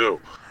I do.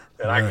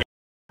 And I can't.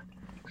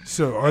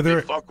 So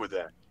fuck with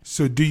that.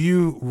 So do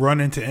you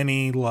run into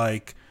any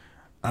like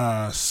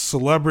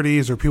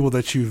celebrities or people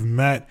that you've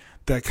met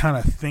that kind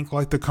of think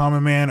like the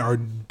common man, or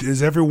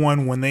is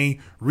everyone, when they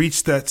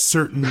reach that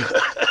certain,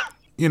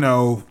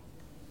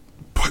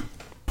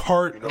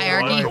 part,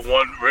 the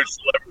one rich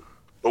celebrity,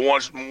 the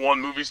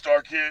one movie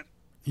star kid?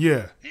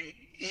 Yeah.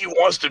 He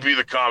wants to be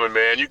the common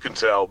man, you can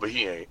tell, but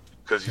he ain't,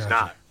 because he's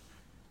not.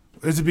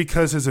 Is it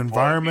because his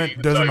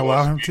environment doesn't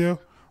allow him to?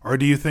 Or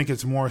do you think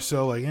it's more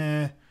so like,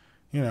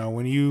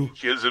 when you...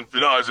 his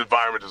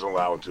environment doesn't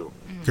allow him to.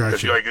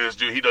 Gotcha. Like this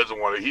dude, he doesn't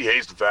want to, he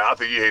hates the fact, I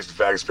think he hates the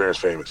fact his parents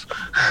famous.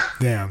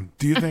 Damn.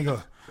 Do you think...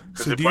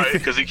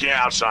 Because he can't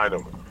outshine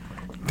him.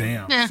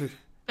 Damn. Yeah,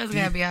 that's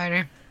gotta be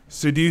harder.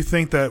 So do you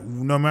think that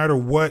no matter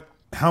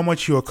how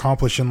much you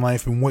accomplish in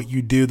life and what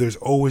you do, there's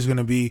always going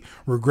to be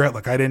regret?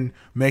 Like, I didn't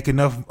make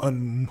enough.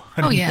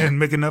 Didn't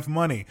make enough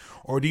money.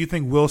 Or do you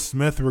think Will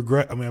Smith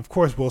of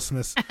course, Will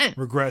Smith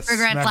regrets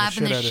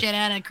slapping the shit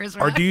out of Chris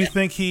Rock. Or do you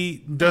think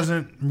he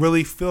doesn't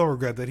really feel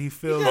regret? That he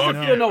feels. He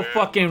doesn't feel no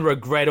fucking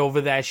regret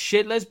over that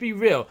shit. Let's be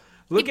real.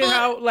 Look at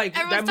how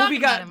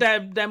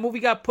that movie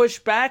got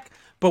pushed back.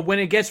 But when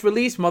it gets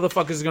released,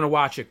 motherfuckers are going to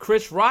watch it.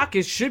 Chris Rock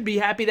should be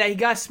happy that he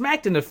got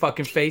smacked in the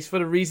fucking face for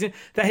the reason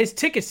that his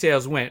ticket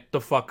sales went the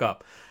fuck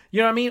up.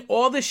 You know what I mean?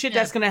 All the shit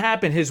that's going to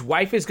happen, his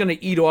wife is going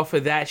to eat off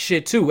of that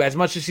shit too. As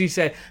much as she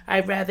said,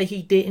 I'd rather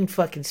he didn't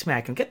fucking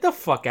smack him. Get the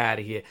fuck out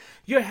of here.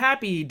 You're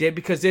happy he did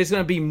because there's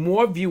going to be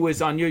more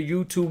viewers on your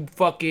YouTube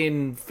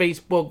fucking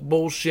Facebook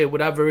bullshit,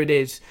 whatever it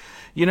is.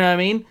 You know what I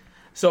mean?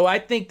 So I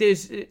think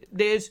there's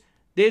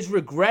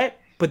regret.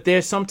 But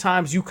there's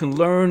sometimes you can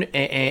learn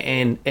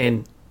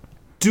and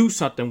do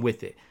something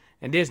with it.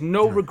 And there's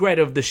no regret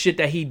of the shit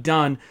that he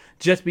done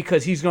just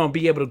because he's going to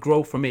be able to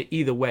grow from it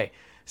either way.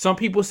 Some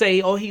people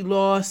say, he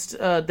lost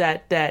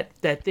that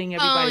thing everybody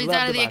loved. He's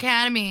out of the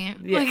academy.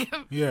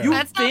 Yeah.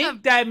 You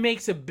think that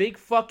makes a big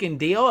fucking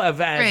deal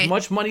of as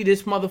much money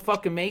this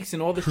motherfucker makes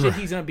and all the shit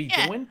he's going to be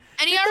doing?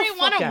 And he already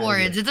won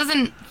awards. It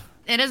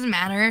doesn't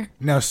matter.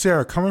 Now,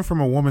 Sarah, coming from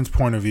a woman's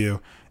point of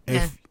view,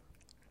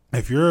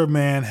 if your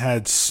man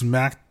had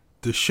smacked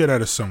the shit out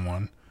of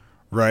someone,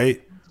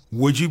 right,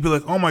 would you be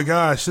like, oh my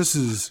gosh, this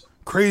is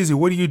crazy,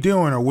 what are you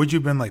doing? Or would you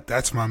have been like,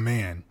 that's my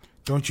man,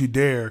 don't you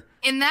dare?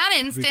 In that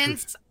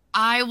instance,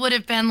 I would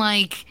have been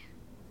like,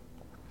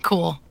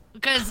 cool.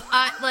 Because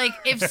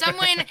if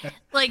someone,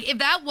 if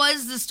that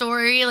was the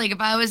story,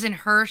 if I was in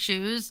her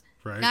shoes,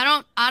 right.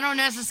 I don't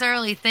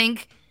necessarily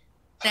think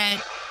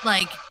that,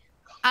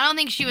 I don't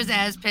think she was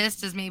as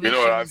pissed as maybe she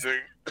was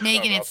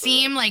making it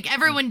seem.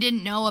 Everyone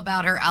didn't know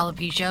about her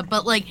alopecia,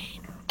 but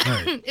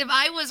if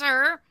I was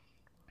her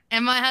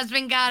and my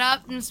husband got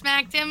up and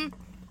smacked him,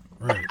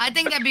 I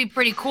think that'd be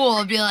pretty cool.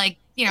 It'd be like,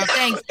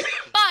 thanks.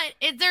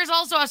 But there's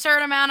also a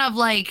certain amount of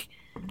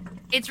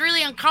it's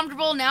really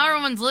uncomfortable. Now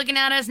everyone's looking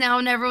at us. Now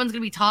everyone's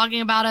gonna be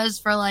talking about us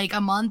for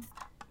a month.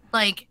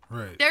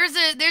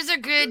 There's a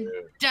good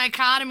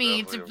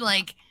dichotomy to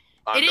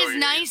it is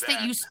nice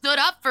that you stood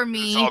up for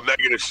me. It's all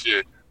negative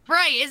shit.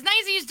 Right. It's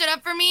nice that you stood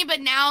up for me, but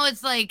now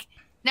it's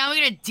now we're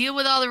gonna deal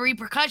with all the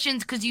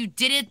repercussions because you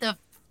did it the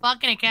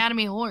fucking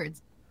Academy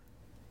Awards.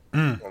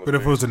 But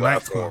if it was a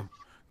nightclub,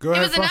 go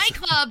ahead. If it was a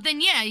nightclub,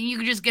 then you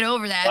could just get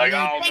over that.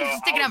 Thanks for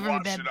sticking up for me,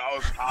 babe.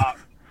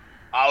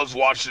 I was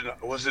watching.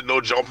 Was it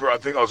No Jumper? I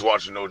think I was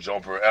watching No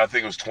Jumper, and I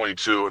think it was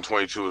 22. And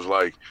 22 was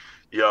like,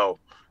 "Yo,"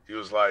 he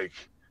was like,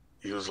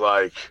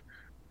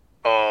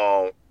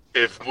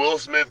 if Will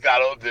Smith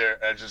got up there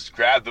and just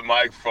grabbed the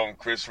mic from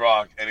Chris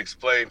Rock and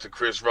explained to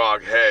Chris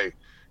Rock, "Hey,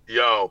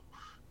 yo,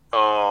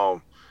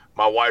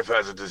 my wife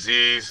has a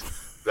disease.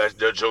 That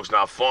joke's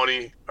not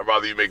funny. I'd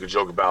rather you make a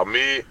joke about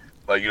me."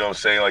 You know what I'm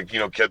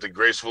saying? Kept it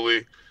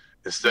gracefully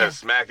instead of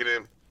smacking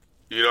him.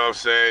 You know what I'm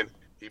saying?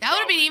 That would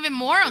have been even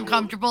more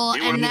uncomfortable,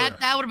 and that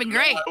would have been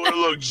great. It would have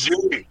looked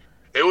G.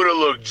 It would have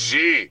looked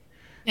G.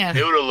 Yeah.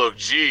 It would have looked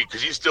G,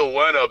 because he still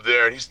went up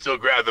there, and he still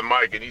grabbed the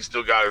mic, and he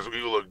still got his,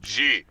 he would look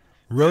G.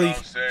 Really? You know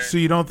what I'm so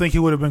you don't think he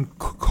would have been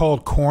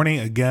called corny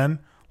again,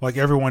 like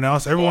everyone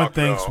else? Everyone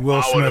thinks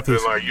Will Smith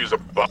is... use a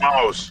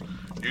boss.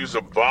 Use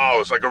a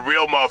boss. Like a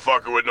real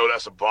motherfucker would know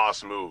that's a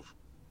boss move.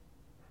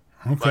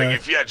 Okay.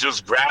 If he had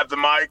just grabbed the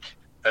mic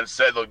and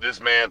said, look, this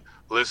man,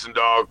 listen,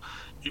 dog,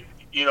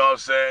 you know what I'm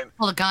saying?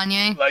 Well,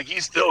 Kanye.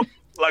 He's still,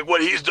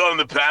 what he's done in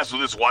the past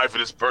with his wife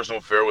and his personal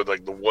affair with,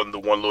 the one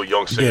little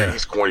young singer,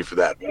 he's corny for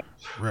that.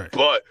 Right.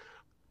 But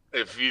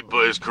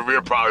his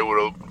career probably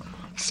would have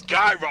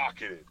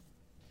skyrocketed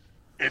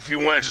if he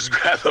went and just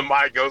grabbed the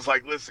mic. I was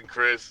like, listen,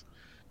 Chris,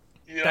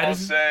 you know what I'm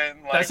saying?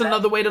 That's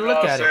another way to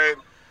look at it.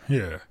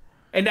 Yeah.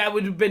 And that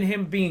would have been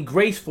him being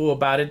graceful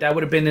about it. That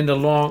would have been in the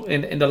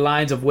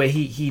lines of where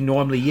he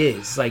normally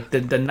is,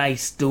 the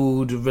nice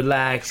dude,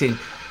 relaxing.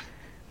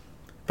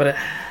 But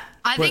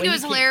I think it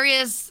was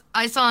hilarious.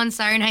 I saw on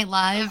Saturday Night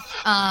Live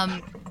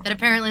that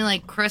apparently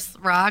Chris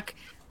Rock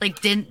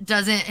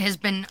has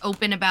been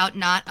open about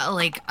not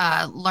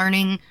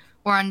learning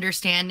or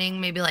understanding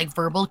maybe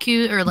verbal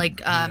cue or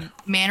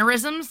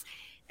mannerisms,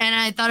 and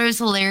I thought it was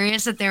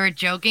hilarious that they were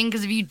joking,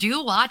 because if you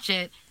do watch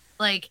it,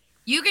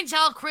 you can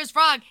tell Chris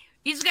Rock,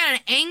 he's got an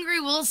angry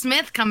Will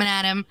Smith coming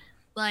at him,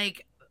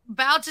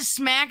 about to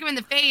smack him in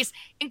the face,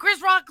 and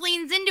Chris Rock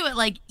leans into it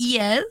like,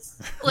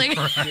 yes. Like,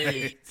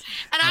 and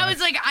I was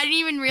like, I didn't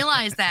even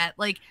realize that.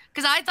 Like,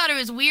 because I thought it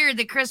was weird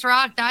that Chris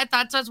Rock,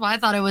 that's why I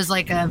thought it was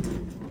like a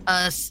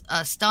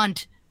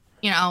stunt,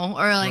 you know,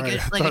 or like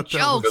a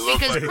joke,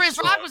 because Chris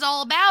Rock was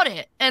all about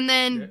it. And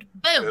then,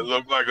 boom. It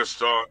looked like a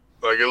stunt.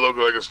 Like, it looked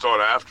like a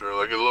stunt after.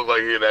 Like, it looked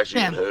like he had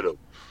actually hit him.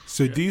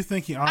 So do you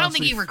think he honestly... I don't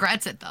think he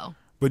regrets it, though.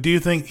 But do you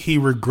think he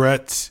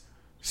regrets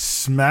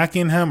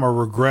smacking him or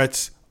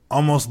regrets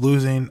almost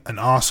losing an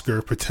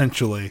Oscar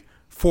potentially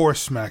for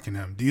smacking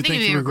him? Do you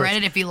think he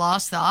regretted if he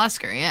lost the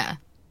Oscar? Yeah.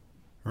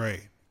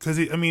 Right. Because,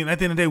 I mean, at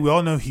the end of the day, we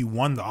all know he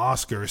won the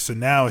Oscar. So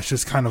now it's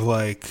just kind of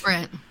like...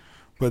 Right.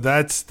 But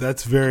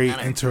that's very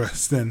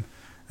interesting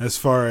as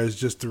far as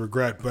just the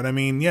regret. But, I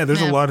mean, yeah,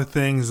 there's a lot of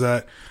things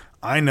that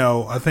I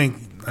know. I think,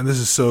 and this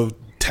is so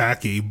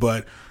tacky,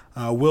 but...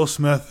 Will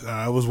Smith,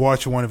 I was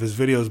watching one of his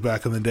videos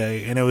back in the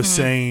day, and it was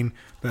saying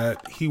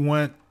that he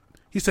went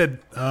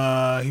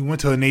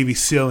to a Navy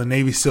SEAL, and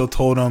Navy SEAL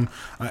told him,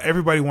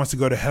 everybody wants to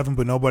go to heaven,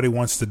 but nobody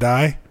wants to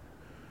die.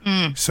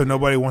 So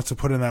nobody wants to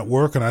put in that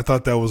work, and I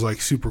thought that was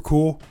like super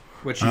cool.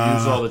 Which you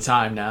use all the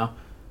time now.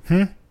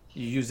 You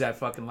use that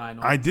fucking line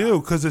all the time. I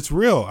do, because it's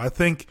real. I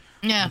think,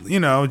 you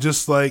know,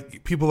 just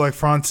like people like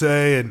France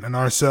and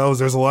ourselves,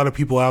 there's a lot of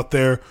people out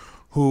there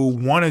who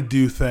want to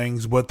do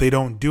things, but they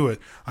don't do it.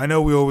 I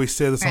know we always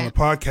say this on the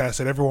podcast,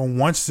 that everyone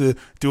wants to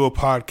do a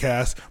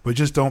podcast, but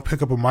just don't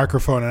pick up a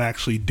microphone and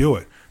actually do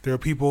it. There are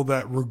people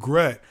that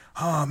regret,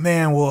 oh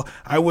man, well,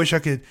 I wish I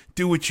could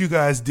do what you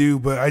guys do,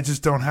 but I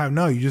just don't have.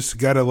 No, you just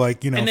gotta,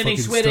 like, you know. And then they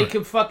swear they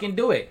can fucking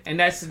do it, and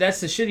that's the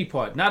shitty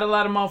part. Not a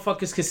lot of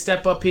motherfuckers can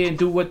step up here and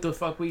do what the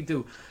fuck we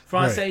do.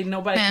 France,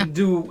 nobody can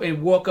do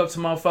and walk up to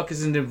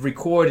motherfuckers and then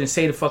record and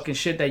say the fucking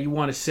shit that you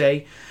want to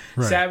say.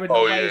 Right. Sarah,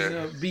 nobody's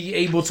gonna be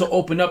able to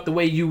open up the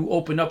way you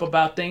open up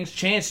about things.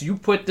 Chance, you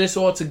put this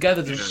all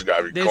together. You just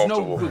gotta be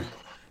comfortable.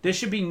 There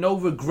should be no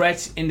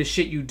regrets in the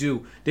shit you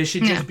do. There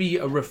should just be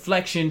a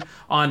reflection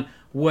on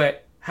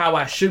how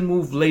I should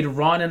move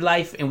later on in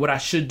life and what I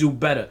should do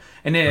better.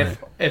 And then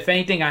if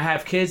anything, I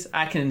have kids,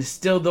 I can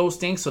instill those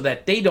things so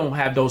that they don't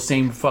have those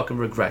same fucking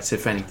regrets,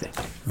 if anything.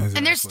 Exactly.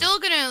 And they're still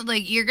gonna,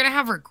 like, you're gonna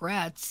have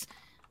regrets.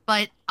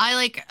 But I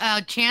like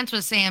Chance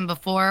was saying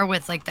before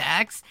with like the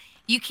ex,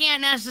 you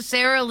can't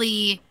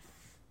necessarily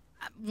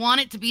want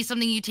it to be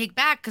something you take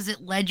back because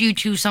it led you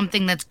to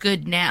something that's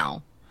good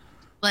now.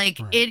 Like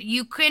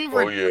you can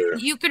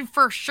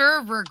for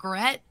sure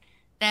regret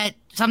that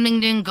something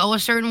didn't go a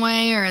certain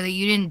way or that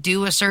you didn't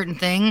do a certain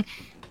thing,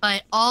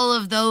 but all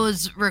of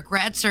those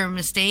regrets or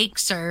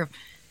mistakes or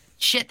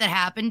shit that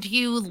happened to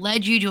you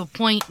led you to a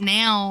point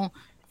now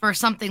for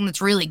something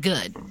that's really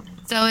good.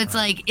 So it's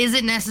like, is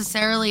it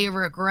necessarily a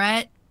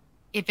regret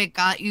if it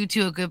got you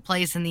to a good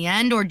place in the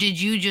end, or did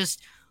you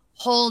just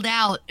hold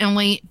out and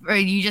wait, or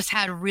you just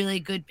had really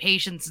good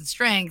patience and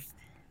strength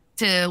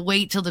to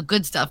wait till the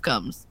good stuff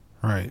comes?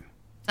 Right.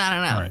 So I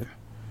don't know. Right.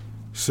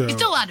 So you're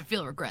still allowed to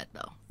feel regret,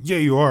 though. Yeah,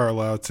 you are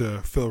allowed to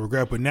feel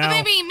regret, but now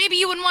maybe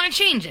you wouldn't want to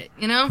change it,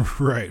 you know?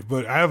 Right.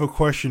 But I have a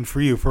question for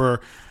you.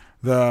 For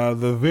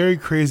the very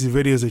crazy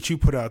videos that you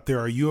put out there,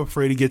 are you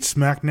afraid to get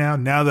smacked now?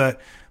 Now that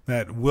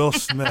Will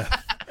Smith,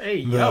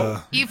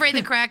 you afraid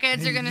the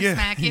crackheads are gonna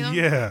smack you?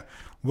 Yeah.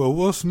 Well,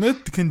 Will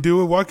Smith can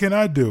do it. Why can't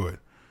I do it?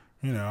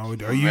 You know,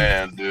 are you?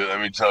 Man, dude,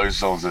 let me tell you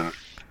something.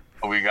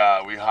 We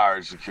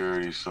hired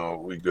security, so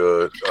we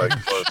good. Like,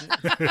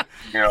 plus,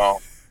 you know,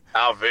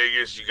 out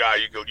Vegas,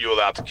 you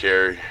allowed to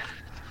carry.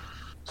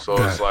 So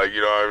it's like,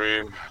 you know what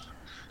I mean?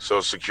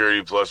 So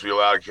security plus we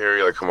allowed to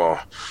carry. Like, come on.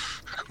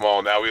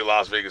 Now we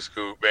Las Vegas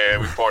scoop,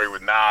 man. We party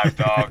with Nas,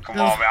 dog. Come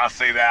on, man. I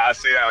say that.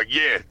 Like,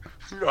 yeah.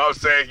 You know what I'm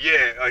saying?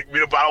 Yeah. Like,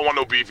 but I don't want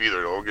no beef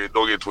either.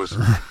 Don't get twisted.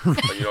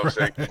 Like, you know what I'm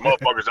saying?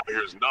 Motherfuckers out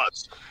here is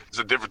nuts. It's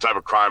a different type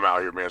of crime out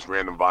here, man. It's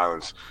random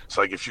violence. It's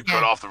like if you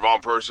cut off the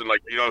wrong person,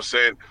 like, you know what I'm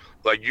saying?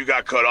 Like, you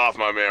got cut off,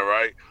 my man,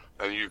 right?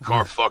 And your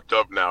car fucked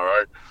up now,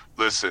 right?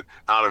 Listen,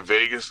 out in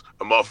Vegas,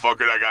 a motherfucker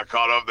that got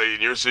caught up in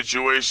your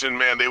situation,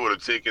 man, they would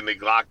have taken the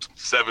Glock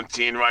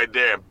 17 right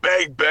there.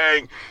 Bang,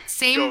 bang.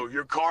 Same. Yo,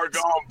 your car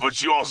gone,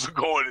 but you also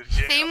going to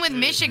jail. Same with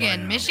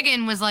Michigan.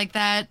 Michigan was like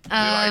that.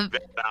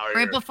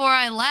 Right before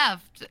I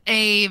left,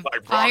 a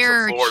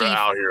fire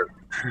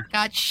chief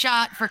got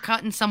shot for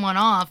cutting someone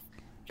off,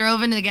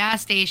 drove into the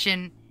gas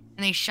station,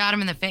 and they shot him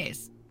in the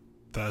face.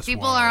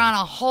 People are on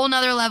a whole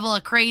nother level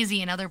of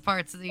crazy in other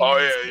parts of the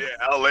United States.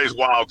 Yeah. LA's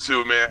wild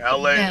too, man.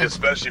 LA,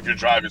 especially if you're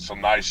driving some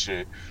nice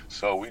shit.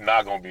 So we're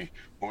not gonna be.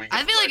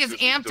 I feel like it's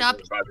amped up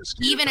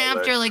even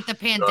after like the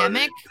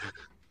pandemic.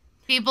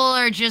 People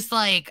are just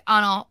like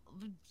on a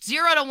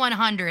 0 to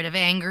 100 of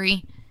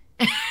angry.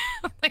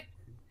 Like,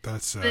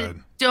 that's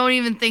sad. Don't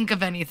even think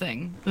of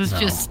anything. It's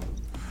just.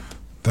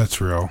 That's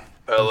real.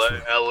 LA,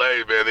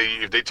 man,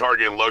 if they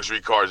targeting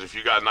luxury cars, if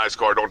you got a nice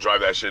car, don't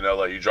drive that shit in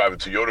LA. You drive a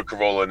Toyota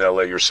Corolla in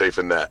LA, you're safe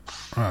in that.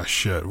 Oh,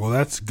 shit. Well,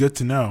 that's good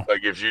to know.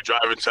 Like, if you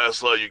drive a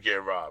Tesla, you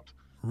get robbed.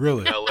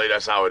 Really? In LA,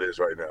 that's how it is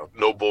right now.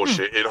 No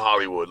bullshit. In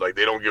Hollywood, like,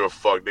 they don't give a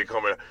fuck. They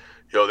come in,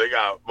 yo, they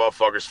got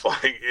motherfuckers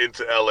flying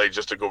into LA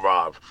just to go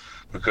rob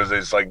because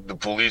it's like the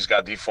police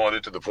got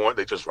defunded to the point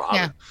they just robbed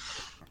it.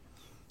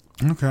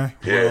 Okay.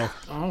 Yeah.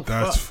 Well,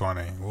 that's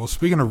funny. Well,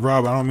 speaking of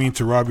Rob, I don't mean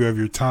to rob you of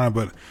your time,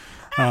 but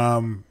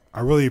I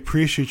really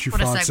appreciate you,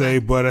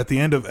 Fonse. But at the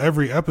end of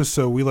every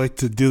episode, we like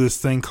to do this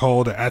thing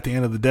called At the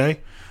End of the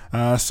Day.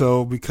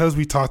 So because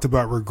we talked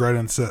about regret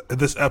in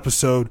this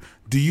episode,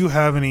 do you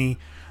have any,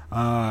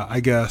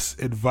 I guess,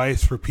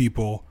 advice for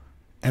people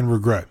and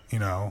regret?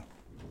 I'm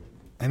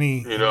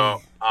glad,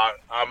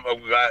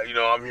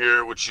 I'm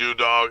here with you,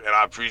 dog, and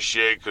I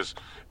appreciate because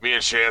me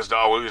and Chance,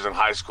 dog, when we was in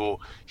high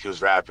school, he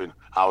was rapping,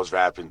 I was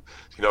rapping,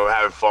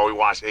 having fun. We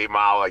watched 8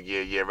 Mile, like,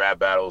 rap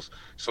battles.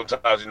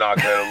 Sometimes you knock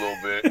head a little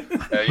bit, and,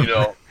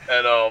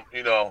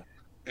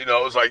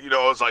 it's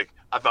like,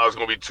 I thought it was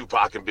going to be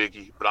Tupac and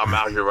Biggie, but I'm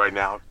out here right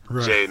now,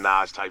 right. Jay and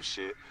Nas type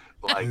shit.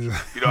 Like, you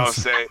know what I'm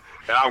saying?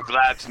 And I'm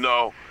glad to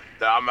know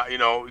that I'm,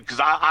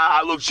 because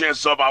I looked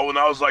Chance up. When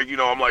I was like,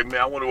 I'm like,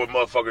 man, I wonder what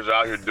motherfuckers are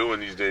out here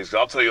doing these days. Cause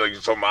I'll tell you, like,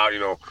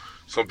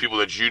 some people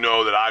that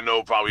that I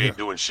know probably ain't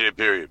doing shit,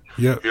 period.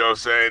 Yeah. You know what I'm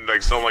saying?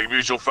 Like, some, like,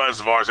 mutual friends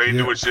of ours ain't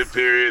doing shit,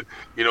 period.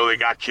 They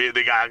got kids,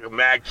 they got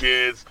mad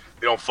kids.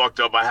 They don't fucked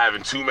up by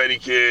having too many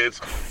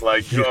kids.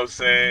 Like, you know what I'm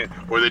saying?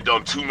 Or they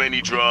done too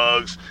many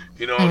drugs.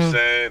 You know what I'm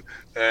saying?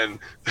 And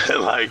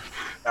like,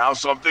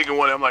 so I'm thinking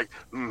one day, I'm like,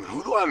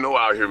 who do I know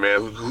out here,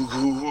 man?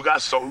 Who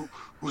got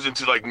who's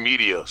into like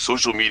media,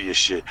 social media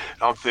shit?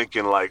 And I'm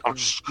thinking like, I'm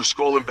just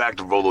scrolling back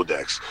to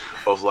Rolodex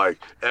of like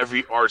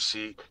every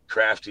artsy,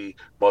 crafty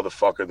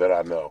motherfucker that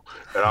I know.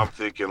 And I'm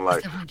thinking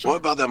like, what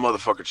about that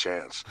motherfucker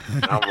Chance?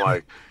 And I'm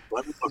like,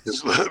 let me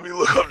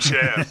look up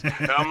Chance.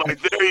 And I'm like,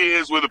 there he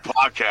is with a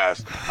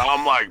podcast. And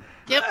I'm like,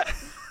 yep.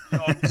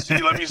 Let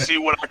me see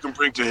what I can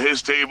bring to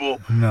his table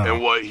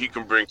and what he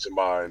can bring to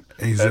mine.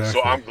 Exactly. And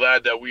so I'm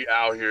glad that we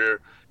out here,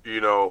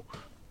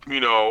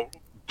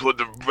 put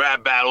the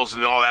rap battles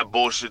and all that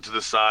bullshit to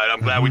the side.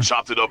 I'm glad we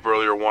chopped it up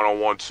earlier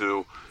one-on-one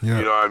too. Yeah.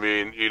 You know what I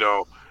mean?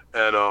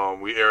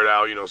 And we aired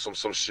out,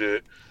 some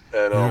shit.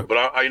 And but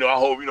I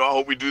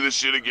hope we do this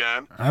shit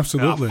again.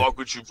 Absolutely. And I fuck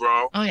with you,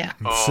 bro. Oh yeah.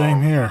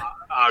 Same here.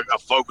 I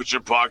fuck with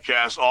your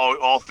podcast.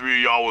 All three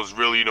of y'all was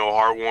really,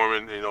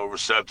 heartwarming,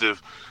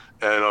 receptive.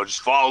 And just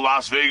follow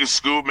Las Vegas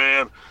Scoop,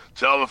 man.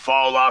 Tell them to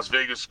follow Las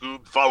Vegas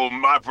Scoop. Follow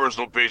my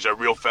personal page at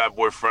Real Fat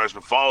Boy French.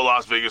 But follow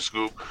Las Vegas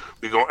Scoop.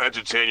 We gonna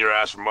entertain your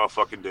ass for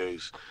motherfucking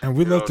days. And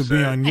we'd love to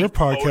be on your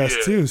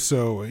podcast too.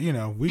 So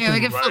we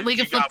can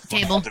flip the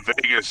table to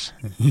Vegas.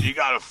 You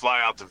gotta fly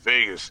out to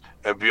Vegas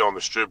and be on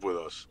the strip with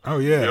us. Oh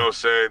yeah. You know what I'm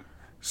saying?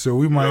 So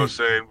we might. You know what I'm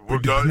saying? We're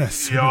done.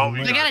 Y'all,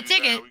 we got a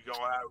ticket.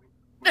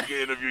 We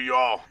can interview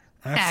y'all.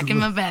 Pack in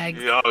my bag.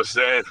 You know what I'm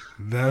saying?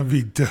 That'd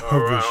be dope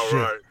as shit.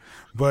 Right.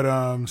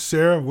 But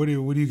Sarah, what do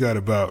you got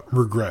about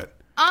regret?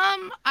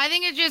 I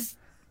think it's just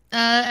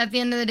at the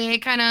end of the day,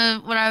 kind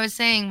of what I was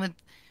saying with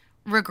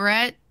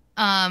regret.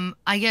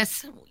 I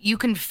guess you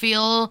can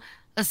feel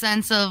a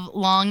sense of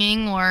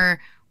longing or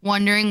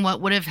wondering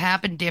what would have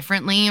happened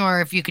differently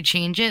or if you could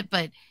change it.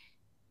 But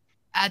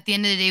at the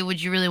end of the day,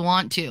 would you really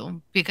want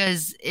to?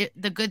 Because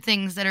the good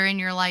things that are in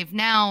your life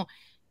now,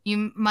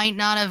 you might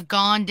not have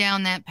gone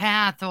down that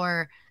path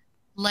or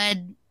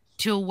led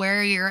to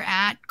where you're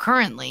at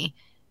currently.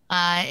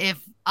 If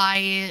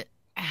I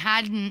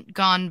hadn't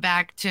gone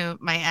back to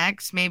my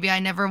ex, maybe I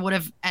never would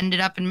have ended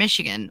up in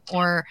Michigan,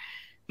 or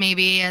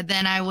maybe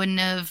then I wouldn't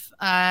have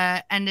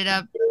ended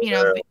up,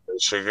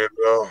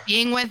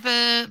 being with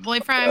the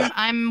boyfriend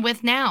I'm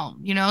with now.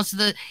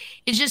 So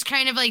it's just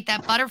kind of like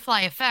that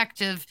butterfly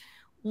effect of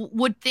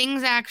would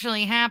things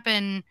actually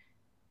happen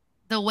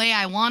the way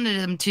I wanted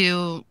them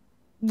to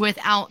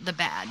without the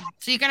bad?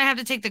 So you're gonna have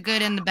to take the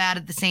good and the bad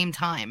at the same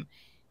time.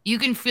 You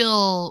can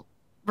feel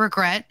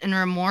regret and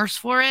remorse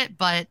for it,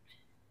 but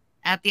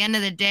at the end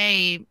of the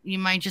day, you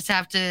might just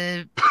have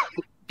to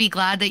be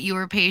glad that you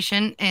were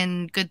patient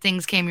and good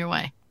things came your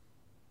way.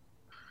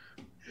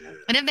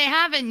 And if they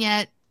haven't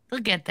yet,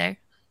 they'll get there.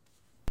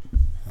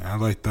 I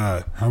like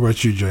that. How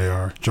about you,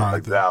 JR? Jonathan? I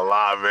like that a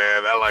lot,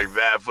 man. I like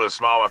that. Put a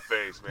smile on my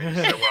face, man.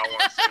 You said what I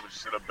want to say, but you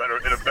said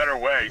in a better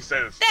way. You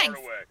said it a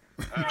smarter way.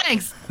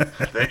 Thanks.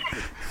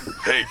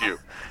 Thank you.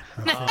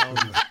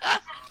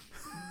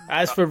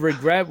 As for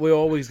regret, we're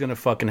always going to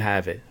fucking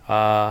have it.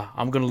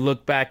 I'm going to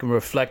look back and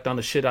reflect on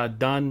the shit I've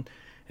done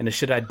and the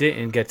shit I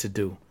didn't get to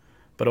do.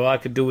 But all I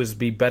could do is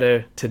be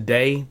better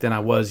today than I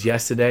was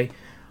yesterday.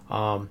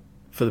 For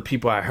the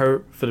people I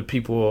hurt, for the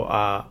people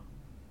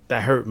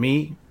that hurt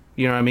me,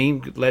 you know what I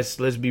mean?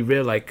 Let's be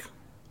real. Like,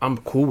 I'm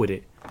cool with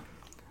it.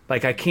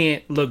 Like, I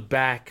can't look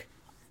back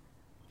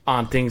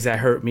on things that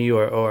hurt me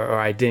or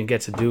I didn't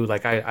get to do.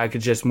 Like, I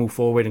could just move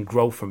forward and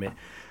grow from it.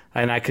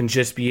 And I can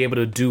just be able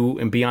to do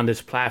and be on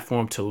this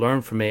platform to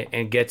learn from it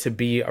and get to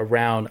be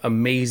around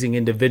amazing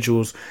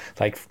individuals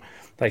like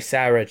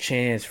Sarah,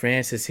 Chance,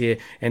 Francis here,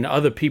 and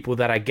other people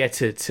that I get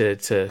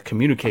to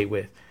communicate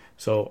with.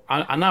 So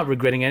I'm not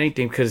regretting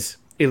anything because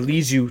it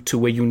leads you to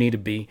where you need to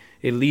be.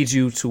 It leads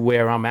you to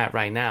where I'm at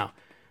right now.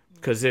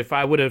 Because if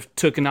I would have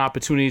taken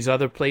opportunities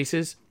other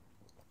places,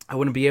 I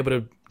wouldn't be able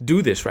to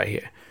do this right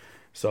here.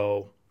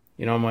 So,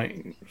 you know, I'm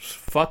like,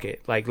 fuck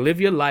it. Like, live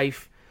your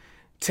life.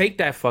 Take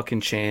that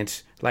fucking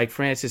chance. Like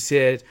Francis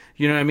said,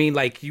 you know what I mean?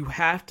 Like, you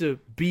have to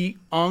be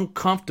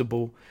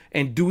uncomfortable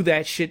and do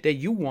that shit that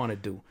you want to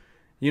do.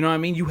 You know what I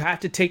mean? You have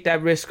to take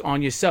that risk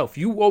on yourself.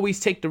 You always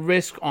take the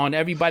risk on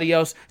everybody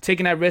else,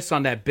 taking that risk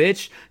on that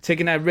bitch,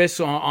 taking that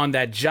risk on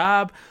that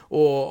job,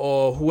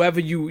 or whatever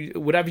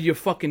you're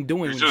fucking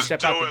doing when you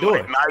step out the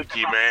door. Like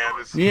Nike, man.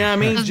 You know what I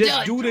mean?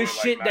 Just do the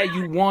shit that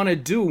you want to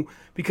do,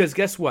 because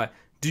guess what?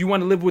 Do you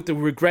want to live with the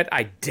regret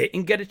I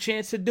didn't get a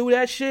chance to do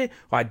that shit,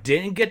 or I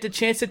didn't get the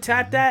chance to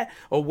tap that,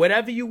 or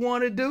whatever you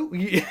want to do?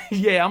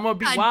 Yeah, I'm gonna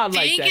be wild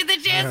like that. I didn't get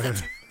the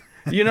chance to.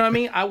 You know what I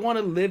mean? I want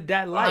to live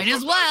that life. Might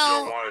as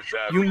well.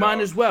 You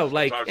might as well.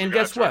 Like, and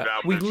guess what?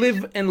 We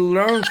live and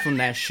learn from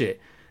that shit.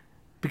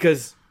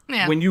 Because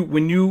when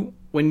you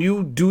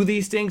do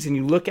these things and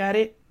you look at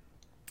it,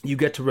 you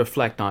get to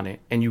reflect on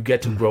it and you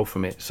get to grow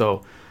from it.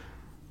 So,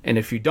 and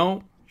if you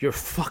don't, you're a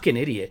fucking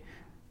idiot.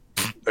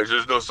 It's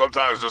just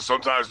sometimes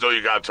though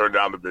you gotta turn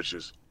down the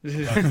bitches.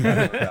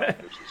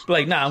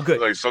 Like, nah, I'm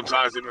good. Like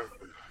sometimes,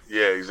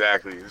 yeah,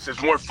 exactly.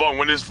 It's more fun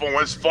when it's fun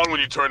when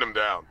you turn them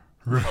down.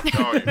 I'm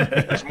telling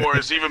you,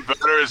 it's even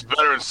better. It's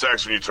better in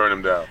sex when you turn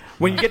them down.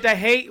 When you get that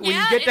hate,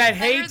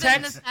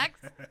 text,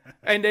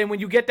 and then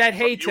when you get that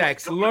hate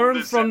text,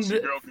 learn from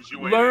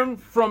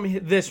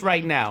this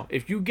right now.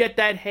 If you get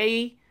that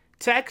hey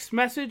text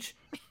message,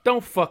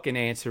 don't fucking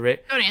answer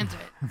it. Don't answer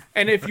it.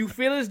 And if you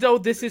feel as though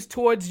this is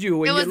towards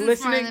you, and you're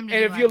listening, and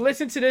if you're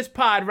listening to this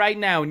pod right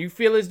now, and you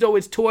feel as though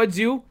it's towards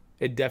you,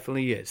 it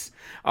definitely is.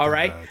 All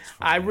right,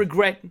 I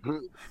regret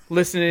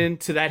listening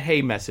to that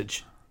hey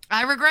message.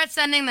 I regret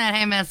sending that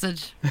hey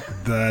message.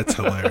 That's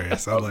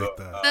hilarious. I like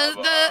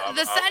that.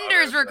 The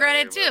senders regret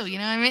it too. You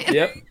know what I mean?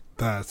 Yep.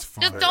 That's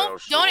funny.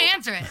 Just don't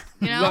answer it.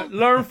 You know,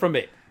 learn from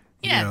it.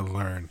 Yeah,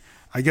 learn.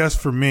 I guess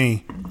for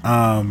me,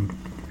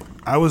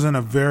 I was in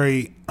a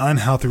very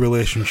unhealthy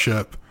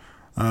relationship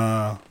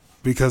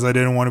because I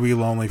didn't want to be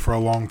lonely for a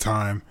long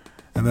time,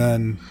 and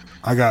then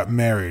I got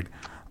married.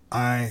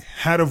 I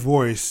had a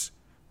voice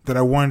that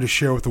I wanted to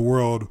share with the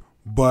world,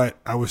 but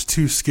I was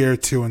too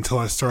scared to until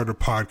I started a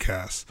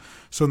podcast.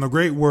 So in the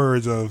great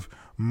words of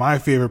my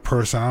favorite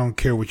person, I don't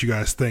care what you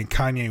guys think,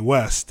 Kanye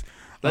West.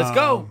 Let's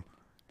go.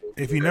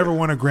 If he never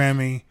won a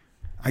Grammy,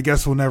 I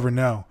guess we'll never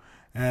know.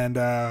 And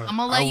I'm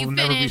gonna let you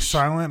never be finish.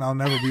 silent. I'll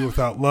never be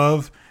without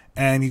love.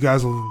 And you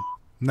guys will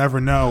never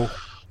know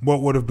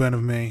what would have been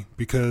of me,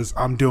 because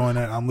I'm doing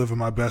it. I'm living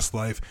my best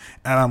life,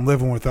 and I'm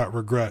living without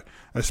regret,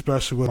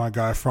 especially with my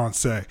guy,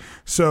 Francais.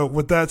 So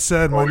with that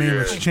said, my name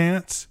is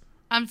Chance.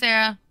 I'm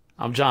Sarah.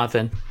 I'm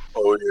Jonathan.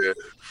 Oh, yeah.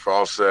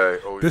 Francais.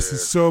 This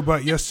is So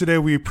About Yesterday.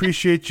 We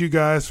appreciate you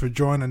guys for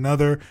joining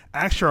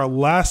our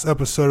last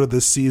episode of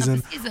this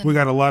season. We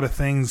got a lot of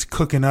things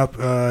cooking up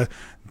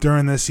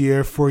during this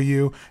year for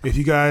you. If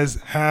you guys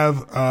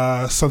have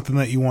something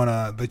that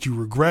you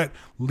regret,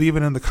 leave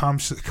it in the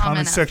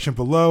comment section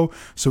below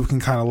so we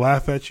can kind of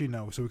laugh at you.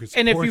 So we can support you.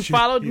 And if you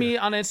followed me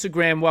on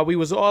Instagram while we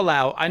was all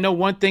out, I know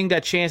one thing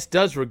that Chance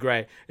does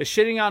regret is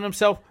shitting on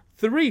himself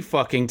 3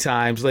 fucking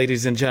times,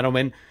 ladies and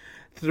gentlemen.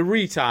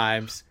 3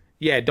 times.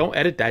 Yeah, don't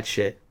edit that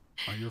shit.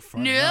 Oh, you're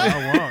funny. No,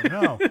 I won't.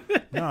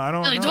 No, I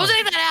don't. Don't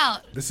take that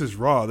out. This is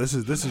raw. This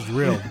is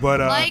real.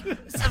 But like,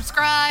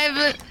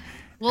 subscribe.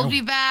 We'll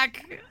be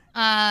back,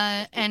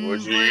 and we're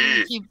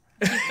gonna keep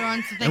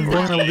throwing some things. And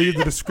we're gonna leave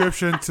the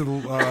description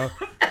to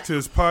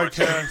his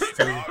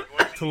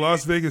podcast to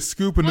Las Vegas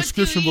Scoop in the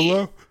description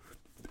below.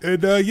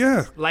 And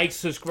yeah, like,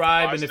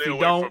 subscribe, and if you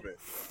don't,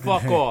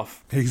 fuck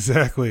off.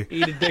 Exactly.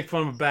 Eat a dick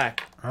from the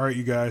back. All right,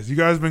 you guys. You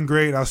guys have been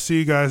great. I'll see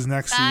you guys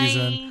next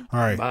season. All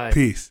right. Bye.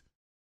 Peace.